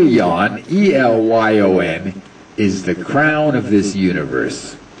 Elyon, E-L-Y-O-N, is the crown of this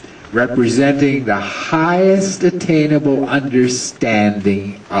universe, representing the highest attainable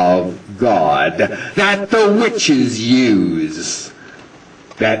understanding of God that the witches use,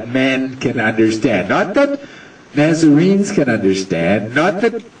 that men can understand. Not that Nazarenes can understand, not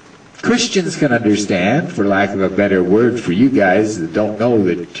that Christians can understand, for lack of a better word for you guys that don't know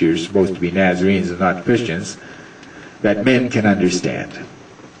that you're supposed to be Nazarenes and not Christians, that men can understand.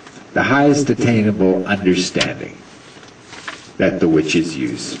 The highest attainable understanding that the witches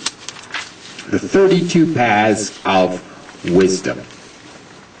use. The 32 paths of wisdom.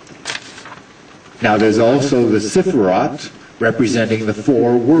 Now there's also the Sephiirot, representing the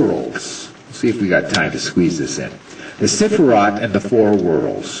 4 worlds. Let's see if we got time to squeeze this in. The Sephiirot and the 4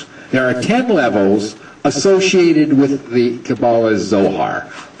 worlds. There are 10 levels associated with the Kabbalah Zohar.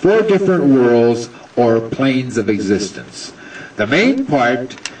 4 different worlds or planes of existence. The main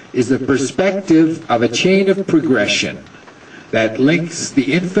part is the perspective of a chain of progression that links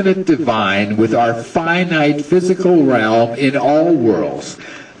the infinite divine with our finite physical realm in all worlds.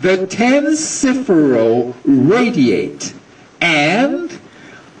 The 10 Sephiirot radiate and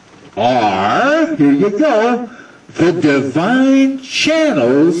are, here you go, the divine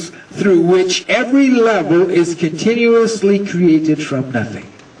channels through which every level is continuously created from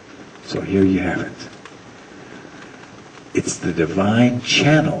nothing. So here you have it. It's the divine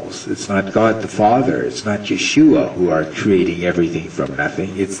channels. It's not God the Father. It's not Yeshua who are creating everything from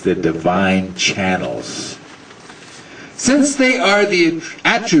nothing. It's the divine channels. Since they are the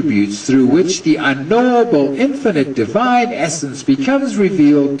attributes through which the unknowable, infinite, divine essence becomes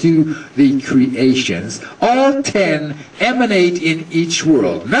revealed to the creations, all 10 emanate in each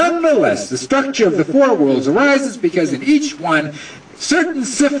world. Nonetheless, the structure of the four worlds arises because in each one certain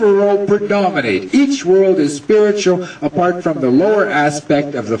Sephiroth predominate. Each world is spiritual apart from the lower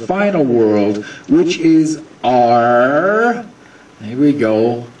aspect of the final world, which is our, here we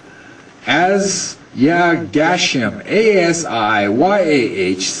go, as Gashim,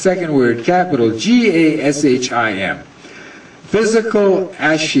 A-S-I-Y-A-H, second word, capital G-A-S-H-I-M. Physical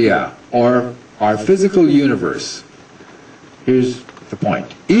Ashia, or our physical universe. Here's the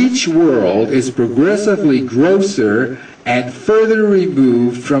point. Each world is progressively grosser and further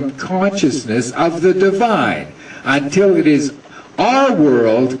removed from consciousness of the divine. Until it is our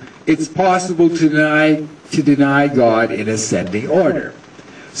world, it's possible to deny God in ascending order.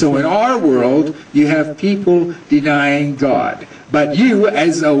 So in our world, you have people denying God. But you,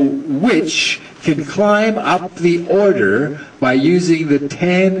 as a witch, can climb up the order by using the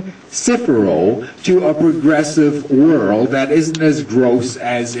 10 Sephiroth to a progressive world that isn't as gross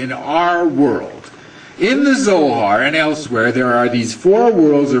as in our world. In the Zohar and elsewhere, there are these four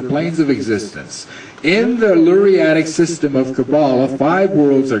worlds or planes of existence. In the Luriatic system of Kabbalah, 5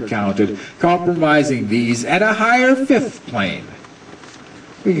 worlds are counted, comprising these and a higher 5th plane.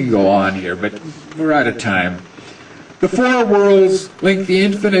 We can go on here, but we're out of time. The four worlds link the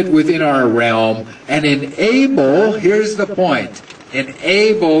infinite within our realm and enable, here's the point,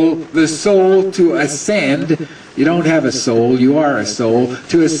 enable the soul to ascend. You don't have a soul, you are a soul,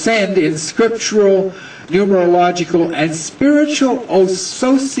 to ascend in scriptural, numerological, and spiritual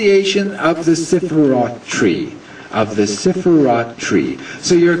association of the Sephiroth tree. Of the Sephiroth tree.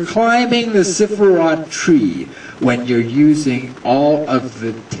 So you're climbing the Sephiroth tree when you're using all of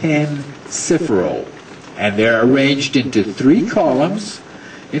the 10 Sephiroth. And they're arranged into 3 columns.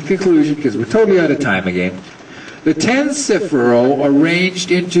 In conclusion, because we're totally out of time again, the 10 Sephiroth arranged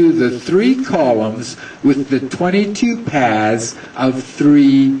into the 3 columns with the 22 paths of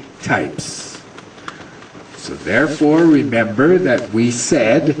 3 types. So therefore, remember that we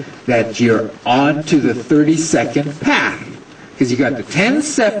said that you're on to the 32nd path. Because you got the 10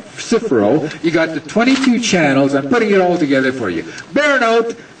 Sephiroth, you got the 22 channels. I'm putting it all together for you. Bear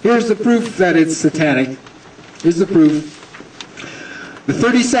note, here's the proof that it's satanic. Here's the proof. The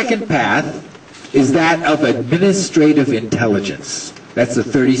 32nd path is that of administrative intelligence. That's the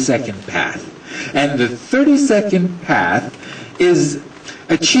 32nd path. And the 32nd path is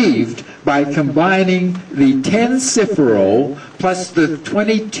achieved by combining the 10 Sephiroth plus the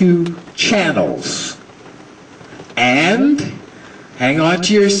 22 channels. And, hang on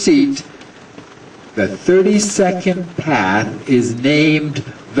to your seat, the 32nd path is named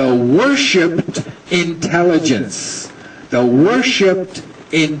the worshipped intelligence. The worshipped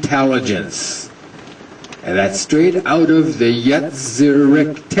intelligence. And that's straight out of the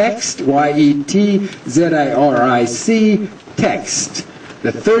Yetziric text, Y-E-T-Z-I-R-I-C text.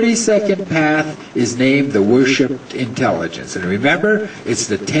 The 32nd path is named the worshipped intelligence. And remember, it's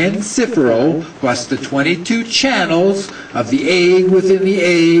the 10 Sephiroth plus the 22 channels of the egg within the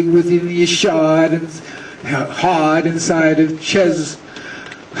egg, within the Yeshad, and Hod inside of Ches.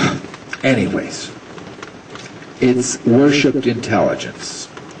 Anyways, it's worshipped intelligence.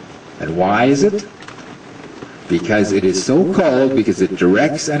 And why is it? Because it is so called because it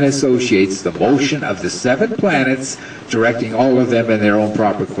directs and associates the motion of the 7 planets, directing all of them in their own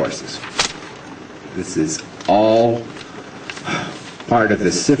proper courses. This is all part of the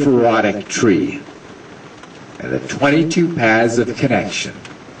Sephirotic tree and the 22 paths of connection.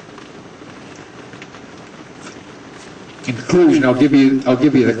 In conclusion, I'll give you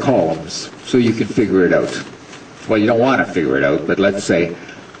the columns so you can figure it out. Well, you don't want to figure it out, but let's say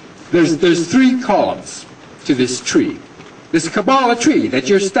there's 3 columns to this tree. This Kabbalah tree that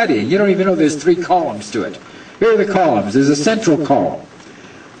you're studying. You don't even know there's 3 columns to it. Here are the columns. There's a central column.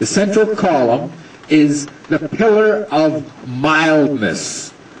 The central column is the pillar of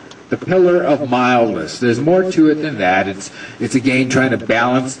mildness. The pillar of mildness. There's more to it than that. It's again trying to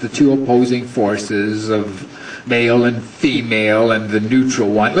balance the 2 opposing forces of male and female and the neutral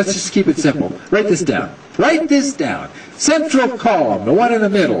one. Let's just keep it simple. Write this down. Write this down. Central column, the one in the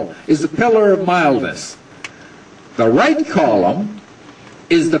middle, is the pillar of mildness. The right column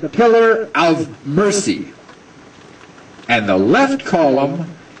is the pillar of mercy. And the left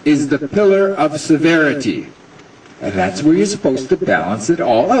column is the pillar of severity. And that's where you're supposed to balance it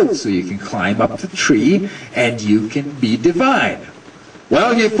all out, so you can climb up the tree and you can be divine.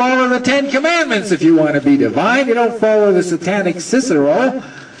 Well, you follow the 10 Commandments if you want to be divine. You don't follow the Satanic Sepheirot.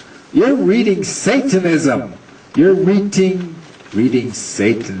 You're reading Satanism. You're reading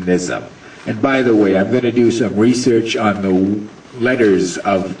Satanism. And by the way, I'm going to do some research on the letters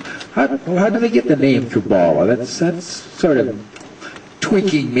of... How do they get the name Kabbalah? That's sort of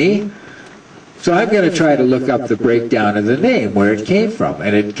tweaking me. So I'm going to try to look up the breakdown of the name, where it came from.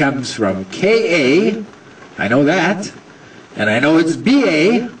 And it comes from K-A, I know that, and I know it's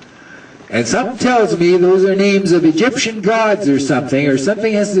B-A, and something tells me those are names of Egyptian gods or something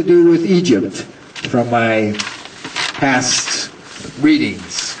has to do with Egypt from my past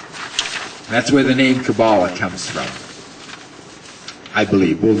readings. That's where the name Kabbalah comes from, I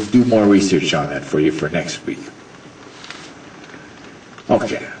believe. We'll do more research on that for you for next week.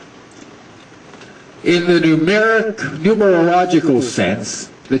 Okay. In the numerological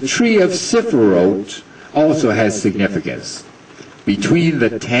sense, the tree of Sephiroth also has significance. Between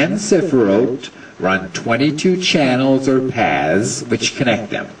the 10 Sephiroth run 22 channels or paths which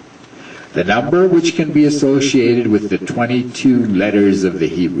connect them. The number which can be associated with the 22 letters of the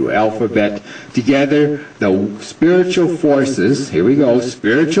Hebrew alphabet. Together, the spiritual forces, here we go,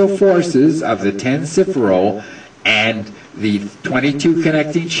 spiritual forces of the 10 Sephiroth and the 22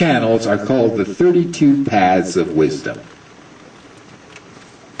 connecting channels are called the 32 paths of wisdom.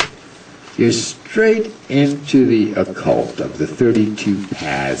 You're straight into the occult of the 32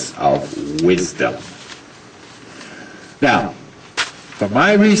 paths of wisdom. Now, from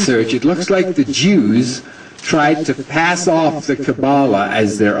my research, it looks like the Jews tried to pass off the Kabbalah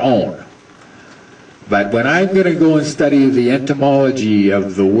as their own. But when I'm going to go and study the etymology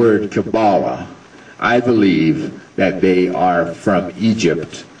of the word Kabbalah, I believe that they are from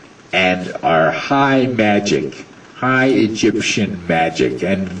Egypt and are high magic, high Egyptian magic,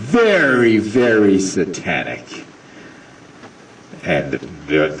 and very, very satanic. And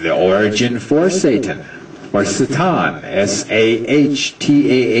the origin for Satan, or Satan, S-A-H-T-A-H-N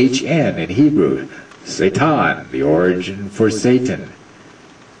in Hebrew, Satan, the origin for Satan.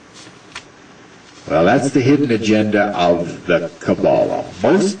 Well, that's the hidden agenda of the Kabbalah.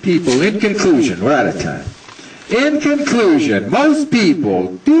 Most people, in conclusion, we're out of time. In conclusion, most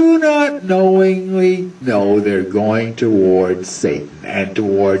people do not knowingly know they're going towards Satan and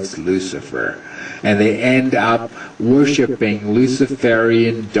towards Lucifer. And they end up worshiping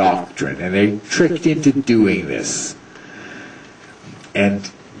Luciferian doctrine. And they're tricked into doing this.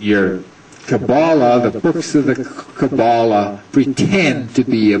 And your Kabbalah, the books of the Kabbalah, pretend to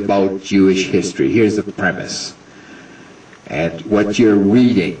be about Jewish history. Here's the premise. And what you're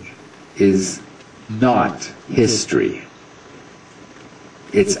reading is not history.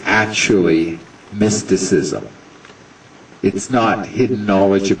 It's actually mysticism. It's not hidden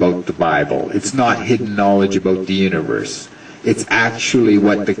knowledge about the Bible. It's not hidden knowledge about the universe. It's actually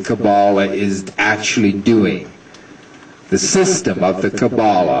what the Kabbalah is actually doing. The system of the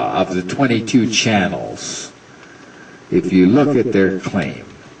Kabbalah, of the 22 channels, if you look at their claim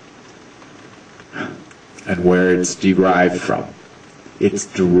and where it's derived from, it's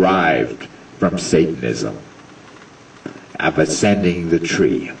derived from Satanism, of ascending the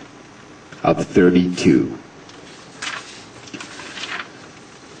tree of 32.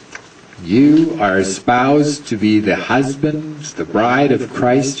 You are espoused to be the husband, the bride of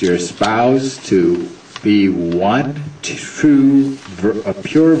Christ. You're espoused to be one true, a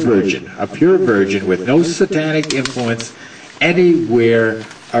pure virgin with no satanic influence anywhere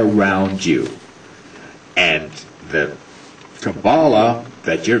around you. And the Kabbalah,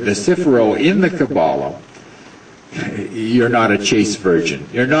 that you're the Sephiroth in the Kabbalah, you're not a chaste virgin.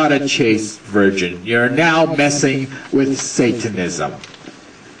 You're not a chaste virgin. You're now messing with Satanism.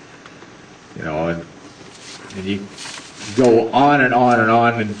 You know, and you go on and on and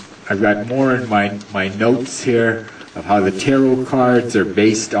on, and I've got more in my notes here of how the tarot cards are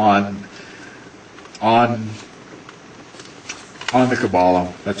based on the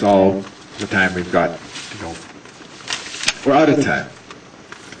Kabbalah. That's all the time we've got to go. We're out of time.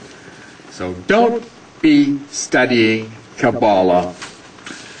 So don't be studying Kabbalah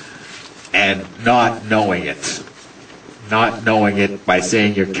and not knowing it. Not knowing it by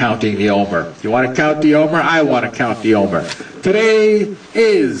saying you're counting the Omer. You want to count the Omer? I want to count the Omer. Today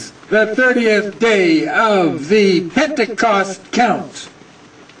is the 30th day of the Pentecost count.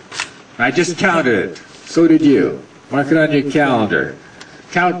 I just counted it. So did you. Mark it on your calendar.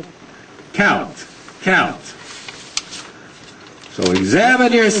 Count, count, count. So So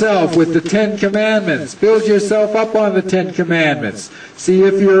examine yourself with the 10 Commandments. Build yourself up on the 10 Commandments. See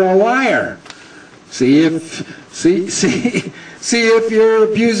if you're a liar. See if you're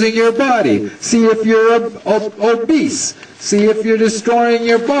abusing your body. See if you're obese. See if you're destroying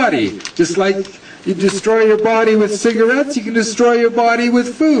your body. Just like you destroy your body with cigarettes, you can destroy your body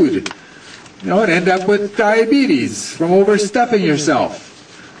with food. You know, and end up with diabetes from overstuffing yourself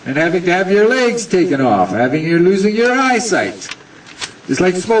and having to have your legs taken off, losing your eyesight. Just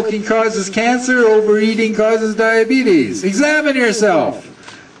like smoking causes cancer, overeating causes diabetes. Examine yourself.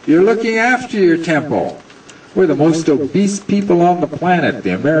 You're looking after your temple. We're the most obese people on the planet.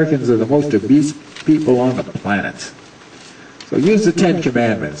 The Americans are the most obese people on the planet. So use the 10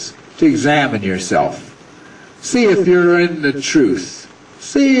 Commandments to examine yourself. See if you're in the truth.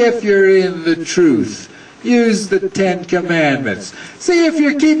 See if you're in the truth. Use the 10 Commandments. See if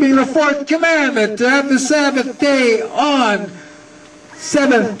you're keeping the 4th commandment to have the Sabbath day on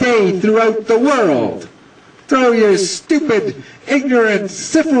 7th day throughout the world. Throw your stupid, ignorant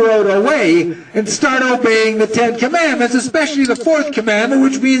Sepheirot away and start obeying the 10 Commandments, especially the 4th commandment,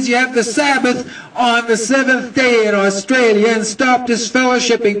 which means you have the Sabbath on the 7th day in Australia, and stop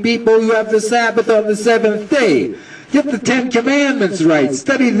disfellowshipping people who have the Sabbath on the 7th day. Get the 10 Commandments right.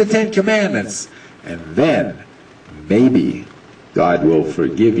 Study the 10 Commandments. And then, maybe, God will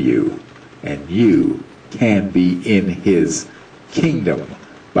forgive you, and you can be in His kingdom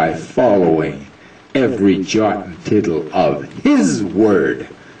by following every jot and tittle of His Word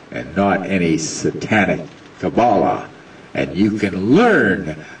and not any Satanic Kabbalah. And you can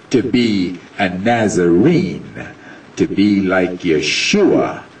learn to be a Nazarene, to be like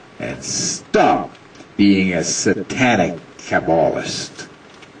Yeshua, and stop being a Satanic Kabbalist.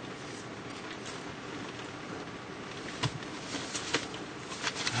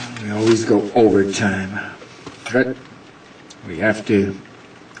 We always go overtime, but we have to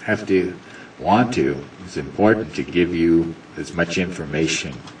want to. It's important to give you as much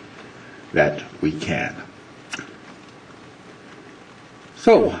information that we can.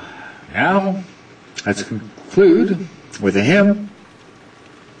 So, now, let's conclude with a hymn.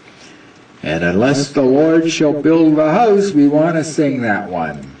 And unless the Lord shall build the house, we want to sing that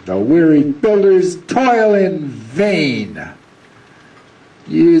one. The weary builders toil in vain.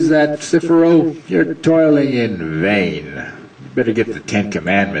 Use that Sepheirot, you're toiling in vain. You better get the 10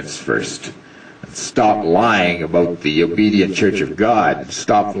 Commandments first. And stop lying about the obedient Church of God.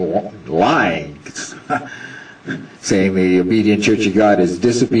 Stop lying. Saying the obedient Church of God is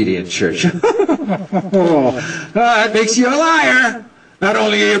disobedient church. That makes you a liar. Not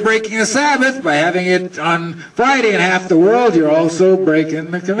only are you breaking the Sabbath by having it on Friday in half the world, you're also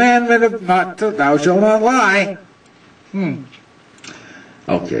breaking the commandment of thou shalt not lie.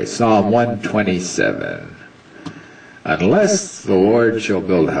 Okay, Psalm 127. Unless the Lord shall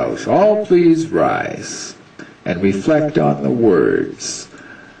build a house, all please rise and reflect on the words.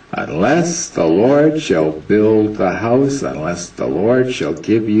 Unless the Lord shall build the house, unless the Lord shall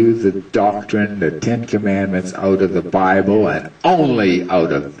give you the doctrine, the 10 Commandments out of the Bible, and only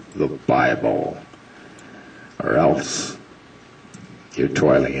out of the Bible, or else you're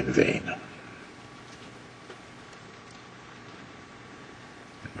toiling in vain.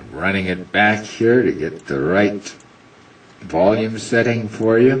 I'm running it back here to get the right volume setting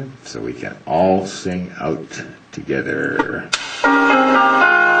for you so we can all sing out together.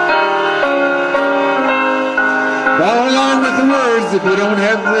 Follow along with the words if you don't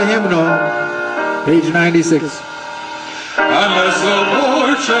have the hymnal. Page 96. Unless the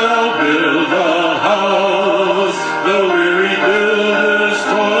Lord shall build a house, the weary builders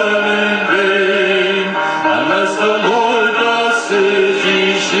toil in vain. Unless the Lord the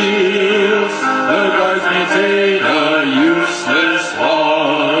city shields, the guards maintain a useless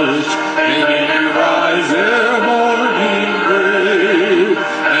watch. They make you rise ere morning break,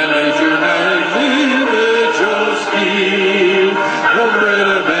 and let your nightly vigils keep. The bread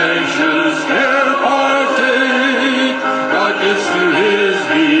of anxious care partake, God gives to His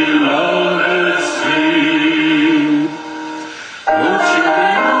beloved sleep. Don't you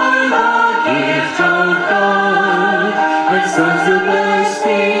deny the gift of God, when sons of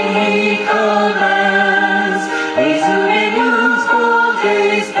blessing He commands. These who in youthful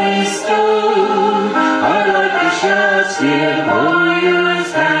days bestowed are like the shafts in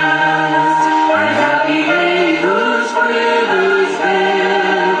warriors' hands, and happy they whose quivers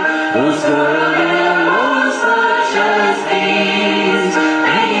bear those spoiled arrows such as these.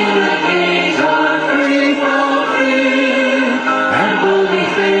 May you engage on faithful fear and boldly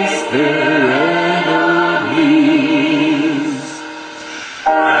face their enemies.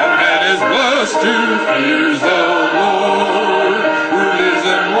 That man is blessed who fears the Lord,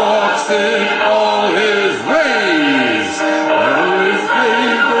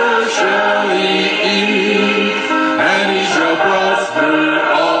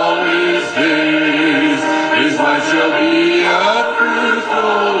 shall be a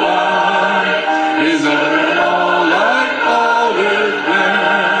fruitful vine, his own all like olive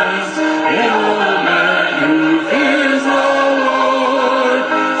plants. An old man who fears the Lord,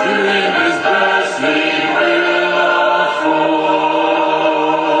 to him his blessing will afford.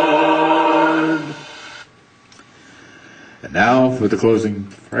 And now for the closing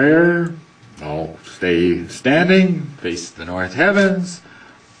prayer. All stay standing, face the north heavens,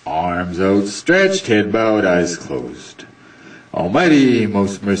 arms outstretched, head bowed, eyes closed. Almighty,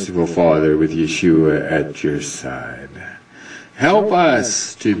 most merciful Father, with Yeshua at your side, help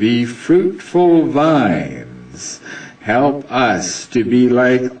us to be fruitful vines. Help us to be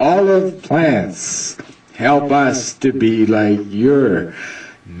like olive plants. Help us to be like your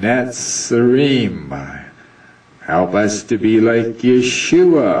Netsarim. Help us to be like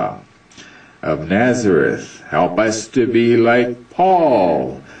Yeshua of Nazareth. Help us to be like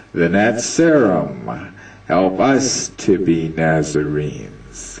Paul, the Netsarim. Help us to be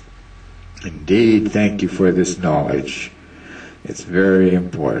Nazarenes. Indeed, thank you for this knowledge. It's very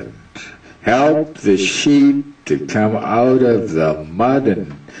important. Help the sheep to come out of the mud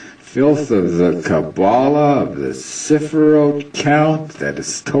and filth of the Kabbalah, of the Sepheirot count that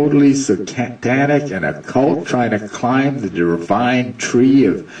is totally satanic and occult, trying to climb the divine tree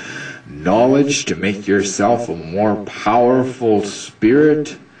of knowledge to make yourself a more powerful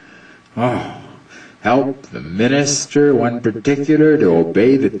spirit. Oh, help the minister, one particular, to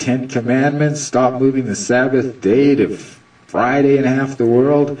obey the 10 Commandments, stop moving the Sabbath day to Friday in half the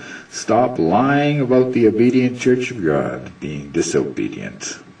world, stop lying about the obedient Church of God being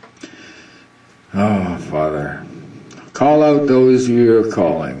disobedient. Oh, Father, call out those who you're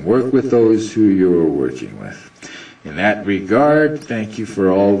calling. Work with those who you're working with. In that regard, thank you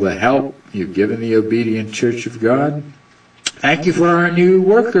for all the help you've given the obedient Church of God. Thank you for our new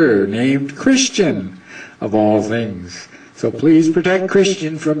worker named Christian, of all things. So please protect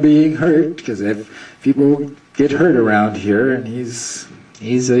Christian from being hurt, because if people get hurt around here, and he's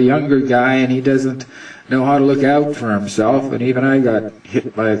a younger guy and he doesn't know how to look out for himself, and even I got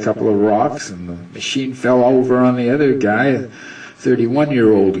hit by a couple of rocks and the machine fell over on the other guy, a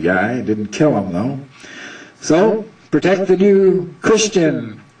 31-year-old guy. It didn't kill him though. So protect the new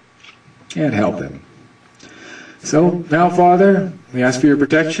Christian and help him. So now, Father, we ask for your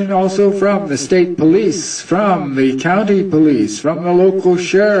protection also from the state police, from the county police, from the local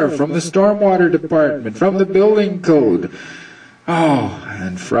sheriff, from the stormwater department, from the building code,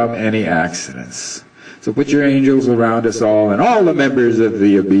 and from any accidents. So put your angels around us all, and all the members of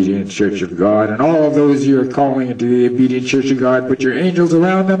the obedient Church of God, and all of those you are calling into the obedient Church of God, put your angels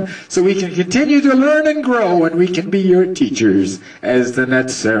around them, so we can continue to learn and grow, and we can be your teachers as the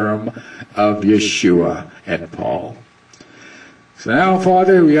Netsarim of Yeshua and Paul. So now,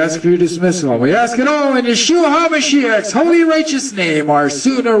 Father, we ask for your dismissal. We ask it all in Yeshua HaMashiach's holy righteous name, our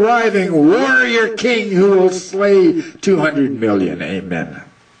soon arriving warrior king who will slay 200 million. Amen.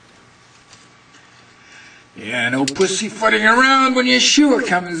 Yeah, no pussyfooting around when Yeshua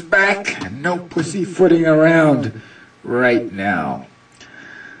comes back, and no pussyfooting around right now.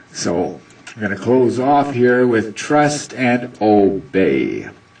 So, I'm going to close off here with trust and obey.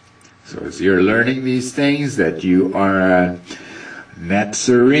 So as you're learning these things, that you are a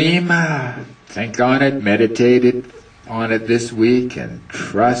Netsarim, think on it, meditate on it this week, and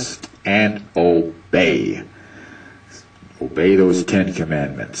trust and obey. Obey those 10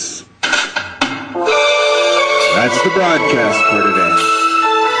 Commandments. That's the broadcast for today.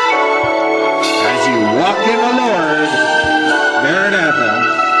 As you walk in the Lord, Maranatha.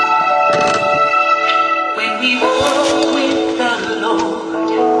 When we walk with the Lord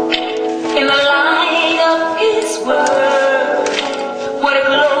in the light of His Word, what a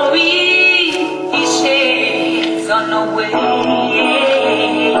glory He sheds on the way.